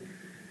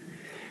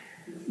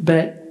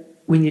 But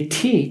when you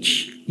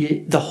teach,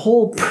 the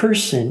whole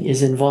person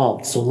is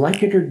involved. So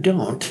like it or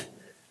don't,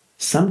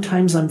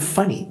 sometimes I'm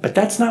funny. But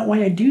that's not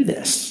why I do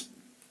this.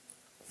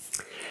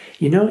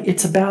 You know,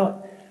 it's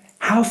about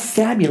how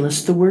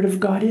fabulous the Word of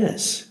God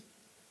is.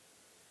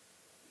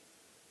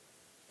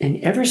 And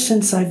ever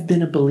since I've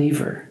been a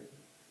believer,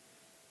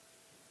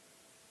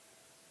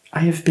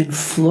 I have been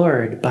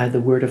floored by the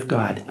Word of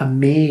God,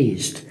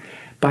 amazed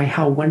by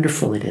how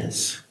wonderful it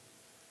is.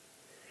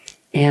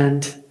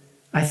 And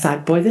I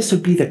thought, boy, this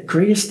would be the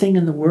greatest thing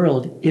in the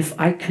world if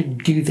I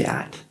could do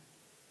that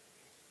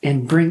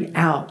and bring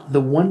out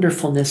the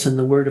wonderfulness in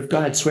the Word of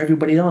God so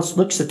everybody else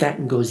looks at that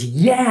and goes,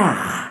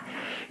 yeah,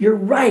 you're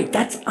right.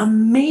 That's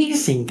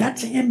amazing.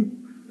 That's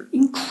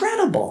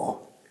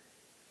incredible.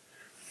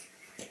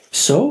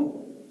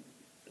 So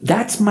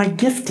that's my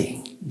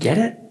gifting. Get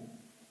it?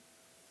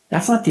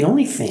 That's not the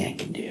only thing I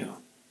can do.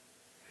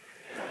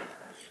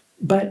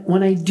 But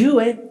when I do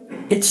it,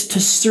 it's to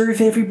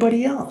serve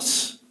everybody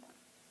else.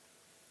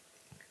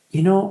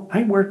 You know,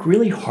 I work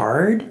really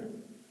hard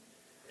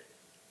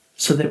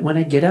so that when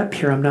I get up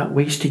here, I'm not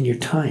wasting your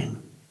time.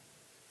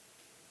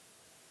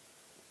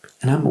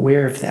 And I'm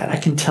aware of that. I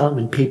can tell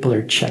when people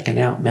are checking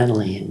out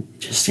mentally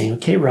and just saying,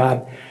 okay,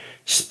 Rob,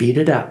 speed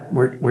it up.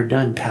 We're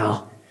done,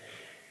 pal.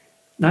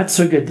 Not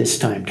so good this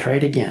time. Try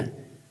it again.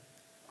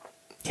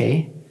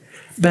 Okay?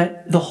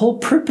 But the whole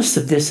purpose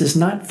of this is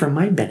not for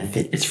my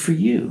benefit. It's for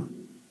you.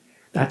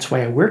 That's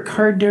why I work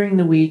hard during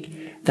the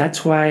week.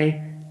 That's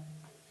why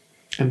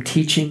I'm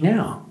teaching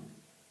now.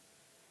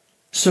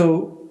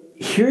 So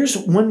here's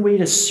one way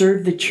to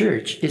serve the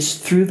church is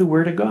through the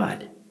Word of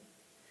God.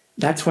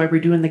 That's why we're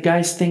doing the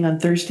guys thing on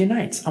Thursday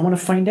nights. I want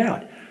to find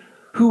out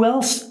who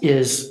else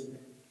is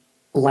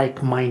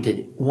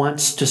like-minded,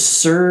 wants to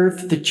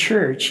serve the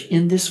church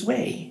in this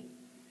way.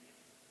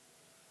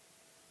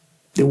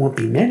 There won't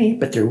be many,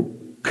 but there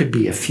could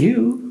be a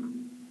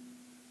few.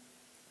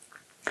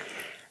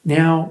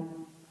 Now,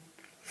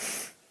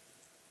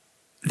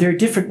 there are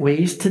different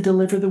ways to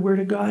deliver the Word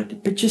of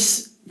God, but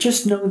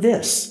just know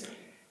this.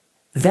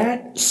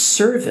 That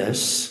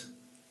service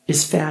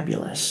is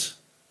fabulous.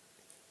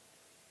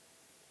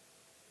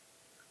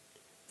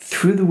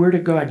 Through the Word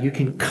of God, you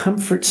can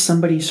comfort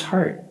somebody's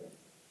heart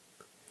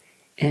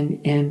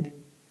and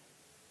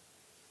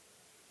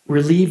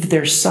relieve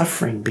their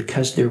suffering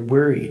because they're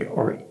worried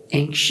or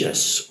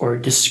anxious or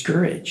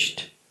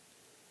discouraged.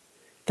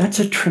 That's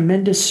a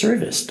tremendous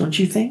service, don't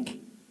you think?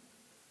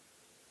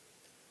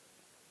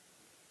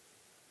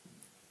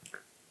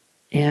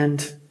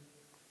 And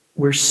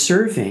we're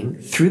serving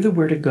through the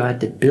Word of God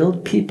to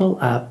build people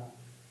up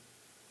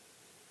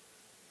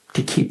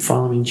to keep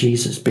following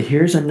Jesus. But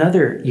here's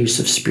another use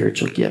of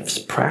spiritual gifts,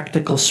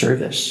 practical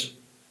service.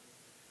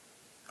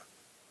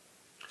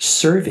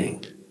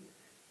 Serving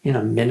in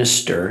a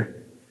minister,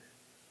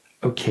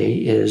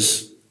 okay,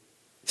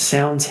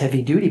 sounds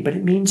heavy duty, but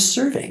it means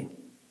serving.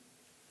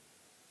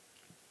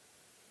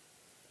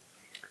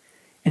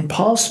 And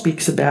Paul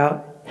speaks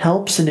about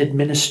helps and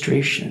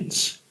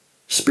administrations,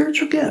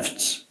 spiritual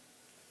gifts.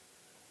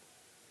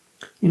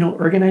 You know,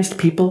 organized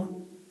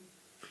people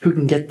who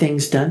can get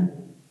things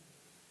done.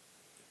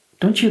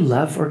 Don't you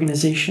love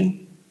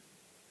organization?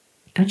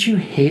 Don't you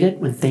hate it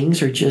when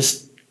things are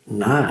just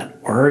not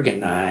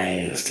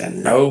organized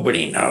and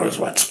nobody knows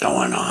what's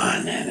going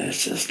on? And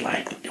it's just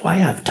like, do I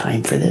have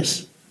time for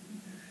this?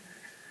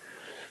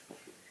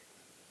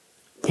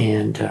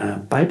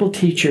 And Bible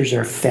teachers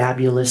are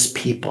fabulous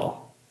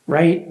people,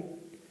 right?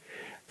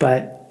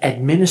 But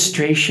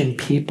administration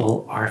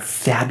people are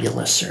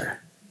fabulouser.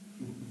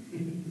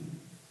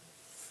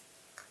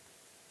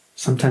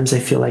 Sometimes I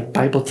feel like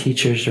Bible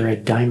teachers are a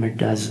dime a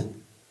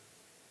dozen.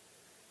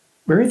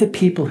 Where are the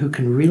people who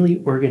can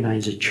really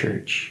organize a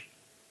church?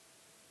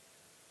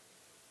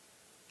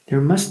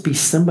 There must be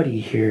somebody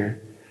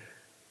here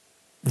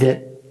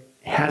that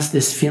has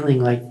this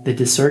feeling like the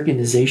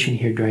disorganization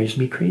here drives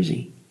me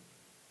crazy.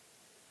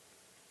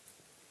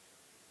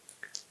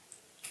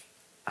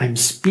 I'm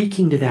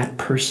speaking to that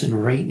person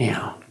right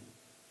now.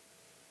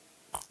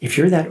 If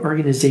you're that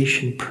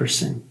organization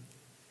person,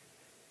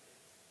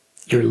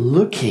 you're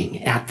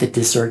looking at the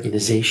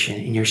disorganization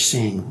and you're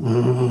saying,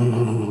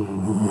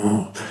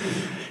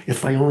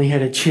 if I only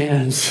had a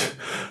chance,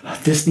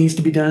 this needs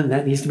to be done,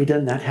 that needs to be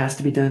done, that has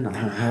to be done,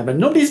 but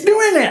nobody's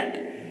doing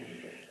it.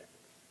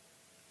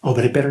 Oh,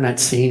 but I better not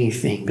say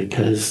anything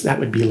because that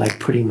would be like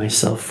putting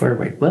myself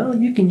forward. Well,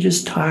 you can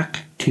just talk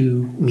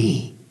to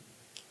me.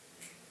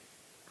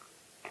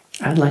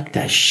 I'd like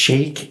to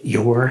shake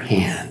your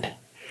hand.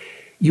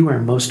 You are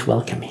most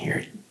welcome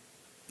here.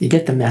 You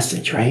get the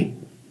message, right?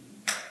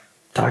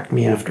 Talk to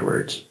me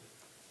afterwards.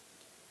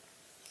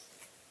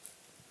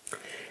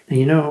 And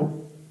you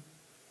know,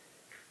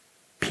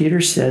 Peter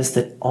says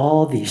that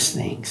all these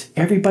things,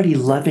 everybody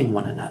loving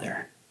one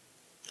another,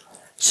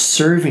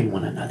 serving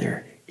one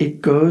another,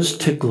 it goes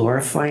to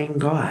glorifying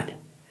God.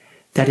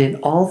 That in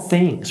all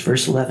things,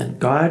 verse 11,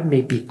 God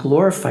may be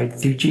glorified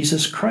through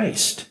Jesus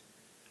Christ.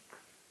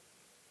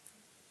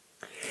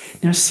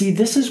 Now see,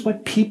 this is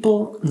what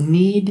people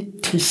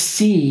need to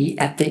see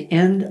at the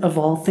end of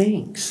all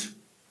things.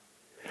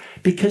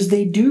 Because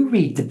they do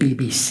read the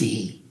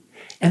BBC,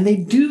 and they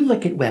do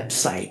look at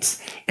websites,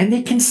 and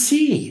they can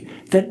see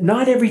that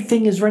not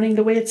everything is running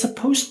the way it's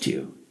supposed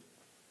to.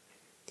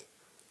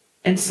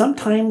 And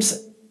sometimes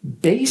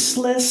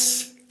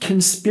baseless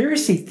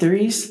conspiracy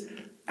theories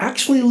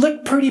actually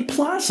look pretty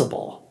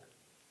plausible.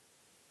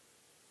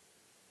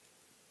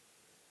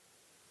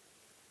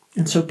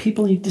 And so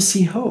people need to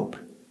see hope.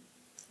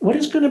 What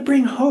is going to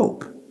bring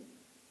hope?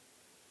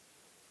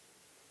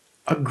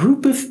 A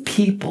group of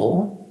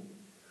people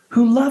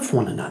who love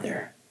one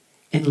another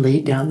and lay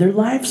down their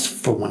lives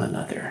for one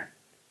another.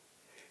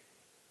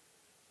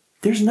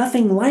 There's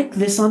nothing like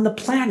this on the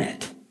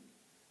planet.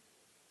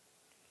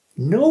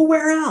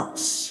 Nowhere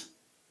else.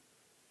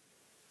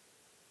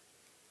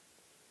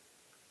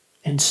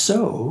 And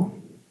so,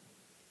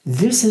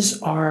 this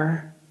is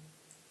our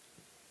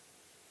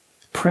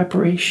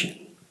preparation.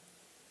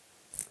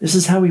 This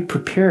is how we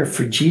prepare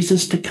for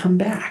Jesus to come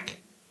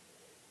back,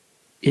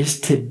 is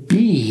to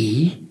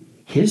be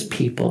his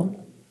people.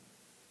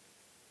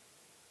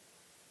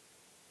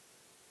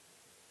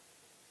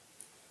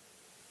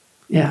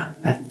 Yeah,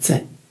 that's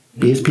it.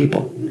 Be his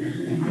people.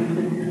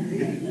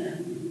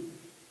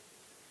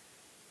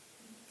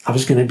 I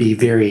was going to be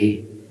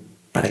very,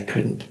 but I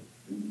couldn't.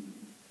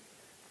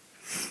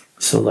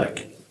 So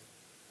look,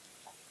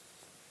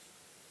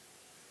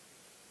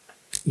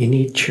 you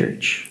need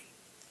church.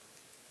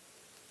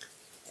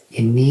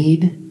 You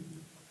need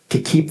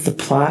to keep the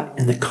plot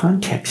and the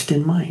context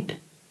in mind.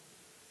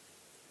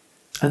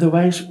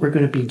 Otherwise, we're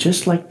going to be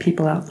just like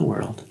people out in the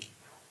world.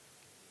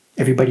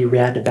 Everybody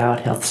read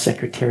about Health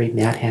Secretary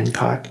Matt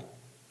Hancock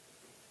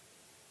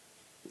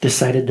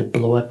decided to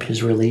blow up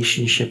his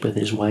relationship with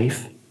his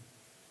wife.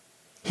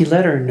 He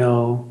let her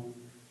know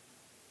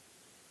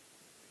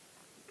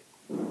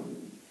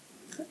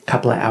a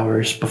couple of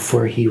hours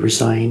before he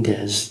resigned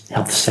as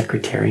health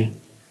secretary.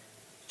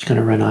 He's going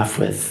to run off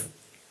with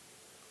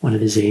one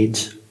of his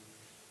aides.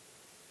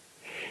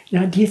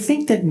 Now, do you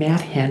think that Matt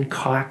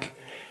Hancock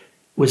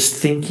was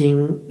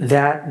thinking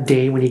that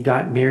day when he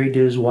got married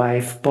to his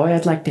wife, boy,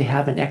 I'd like to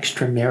have an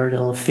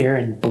extramarital affair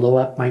and blow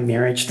up my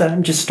marriage that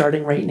I'm just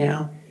starting right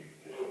now?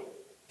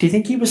 Do you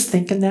think he was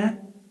thinking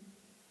that?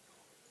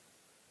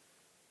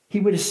 He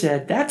would have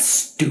said, that's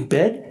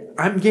stupid.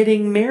 I'm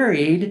getting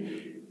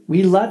married.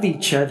 We love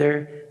each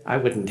other. I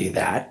wouldn't do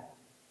that.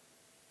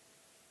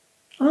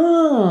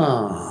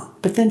 Oh,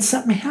 but then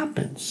something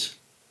happens.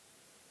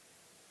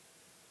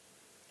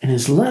 And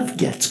his love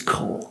gets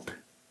cold.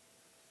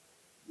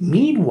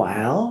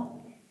 Meanwhile,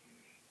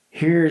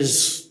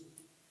 here's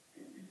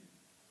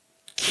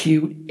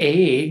cute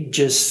Abe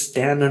just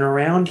standing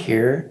around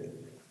here,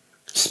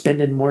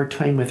 spending more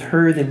time with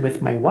her than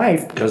with my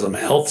wife because I'm a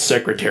health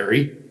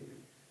secretary.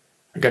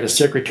 I got a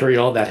secretary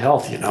all that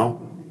health, you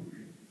know.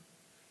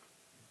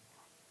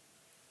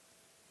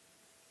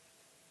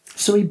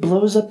 So he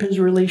blows up his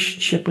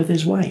relationship with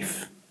his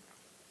wife.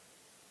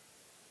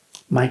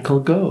 Michael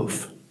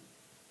Gove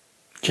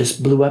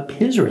just blew up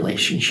his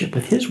relationship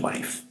with his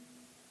wife.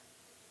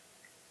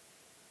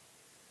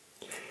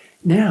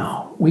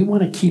 Now, we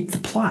want to keep the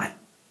plot.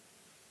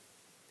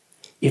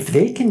 If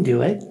they can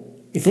do it,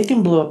 If they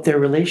can blow up their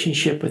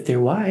relationship with their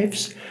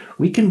wives,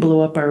 we can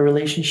blow up our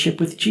relationship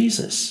with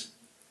Jesus.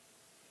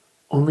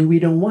 Only we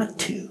don't want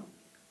to.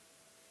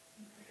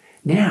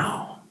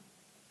 Now,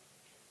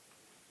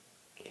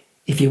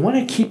 if you want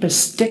to keep a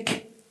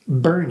stick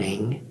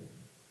burning,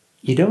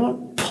 you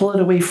don't pull it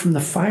away from the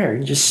fire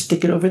and just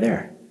stick it over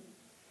there,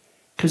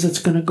 because it's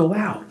going to go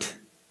out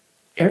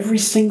every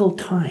single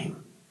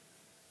time.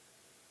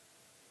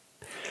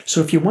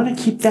 So if you want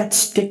to keep that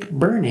stick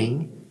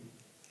burning,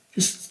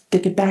 just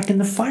stick it back in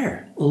the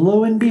fire.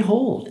 Lo and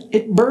behold,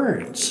 it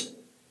burns.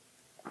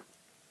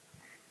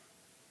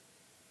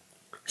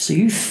 So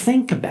you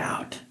think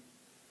about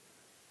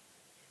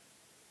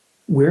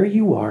where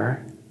you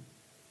are,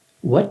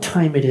 what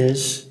time it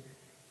is,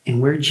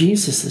 and where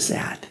Jesus is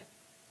at.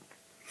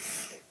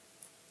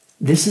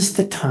 This is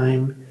the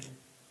time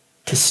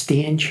to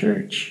stay in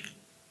church.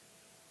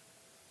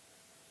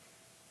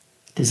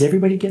 Does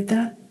everybody get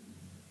that?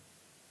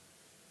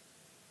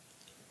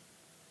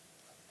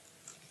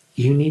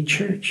 You need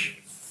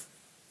church.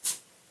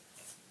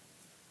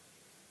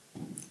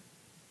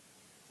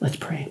 Let's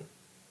pray.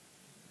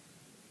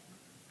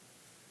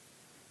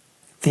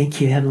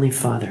 Thank you, Heavenly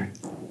Father,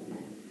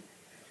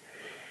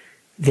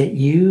 that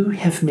you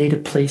have made a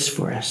place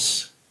for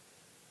us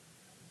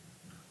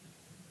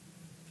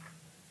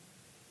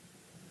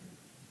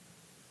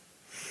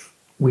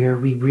where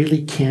we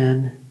really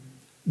can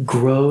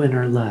grow in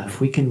our love.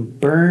 We can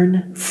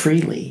burn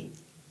freely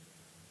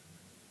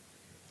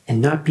and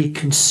not be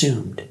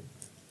consumed.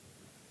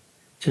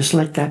 Just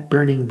like that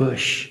burning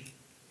bush.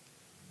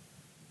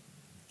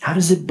 How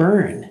does it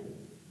burn,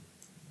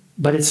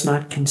 but it's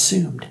not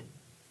consumed?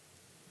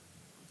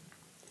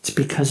 It's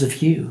because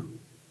of you.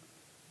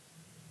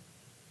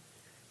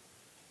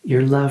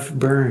 Your love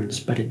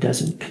burns, but it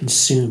doesn't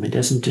consume. It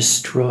doesn't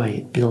destroy.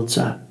 It builds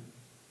up.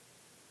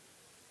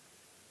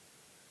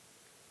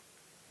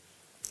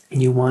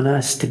 And you want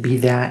us to be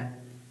that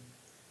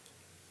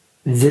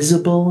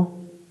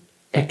visible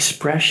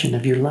expression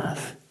of your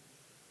love.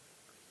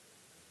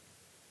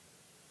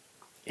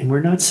 And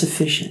we're not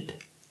sufficient.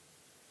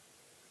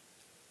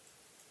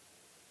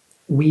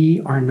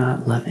 We are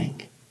not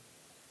loving,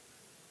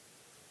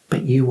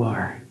 but you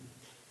are.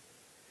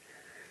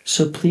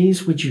 So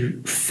please, would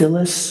you fill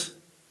us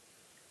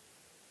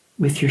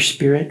with your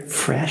Spirit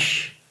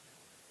fresh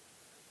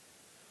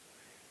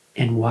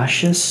and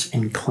wash us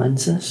and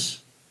cleanse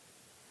us?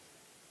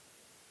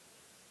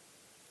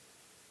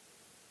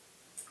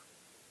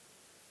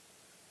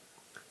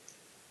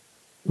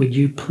 Would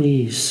you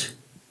please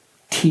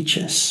teach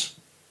us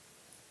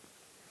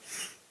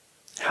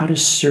how to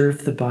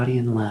serve the body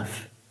in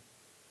love?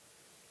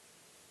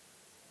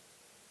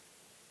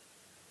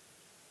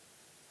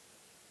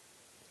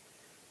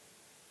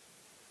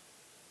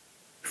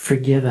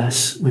 Forgive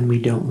us when we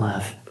don't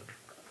love.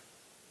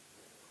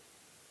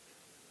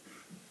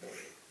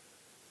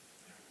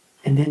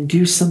 And then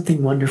do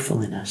something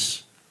wonderful in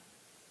us.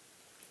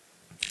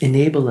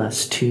 Enable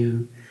us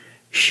to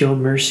show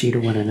mercy to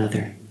one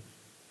another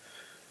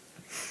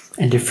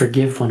and to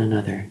forgive one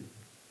another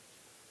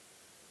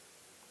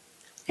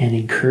and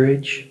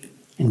encourage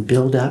and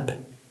build up,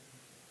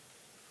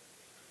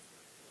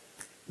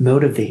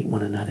 motivate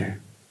one another.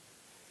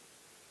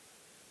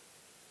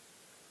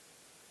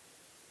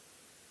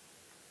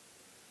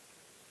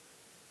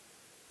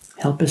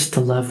 Help us to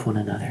love one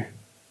another.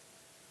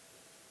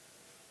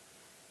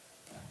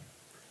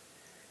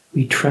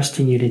 We trust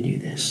in you to do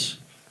this.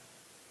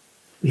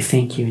 We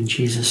thank you in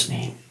Jesus'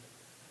 name.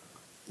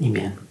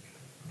 Amen.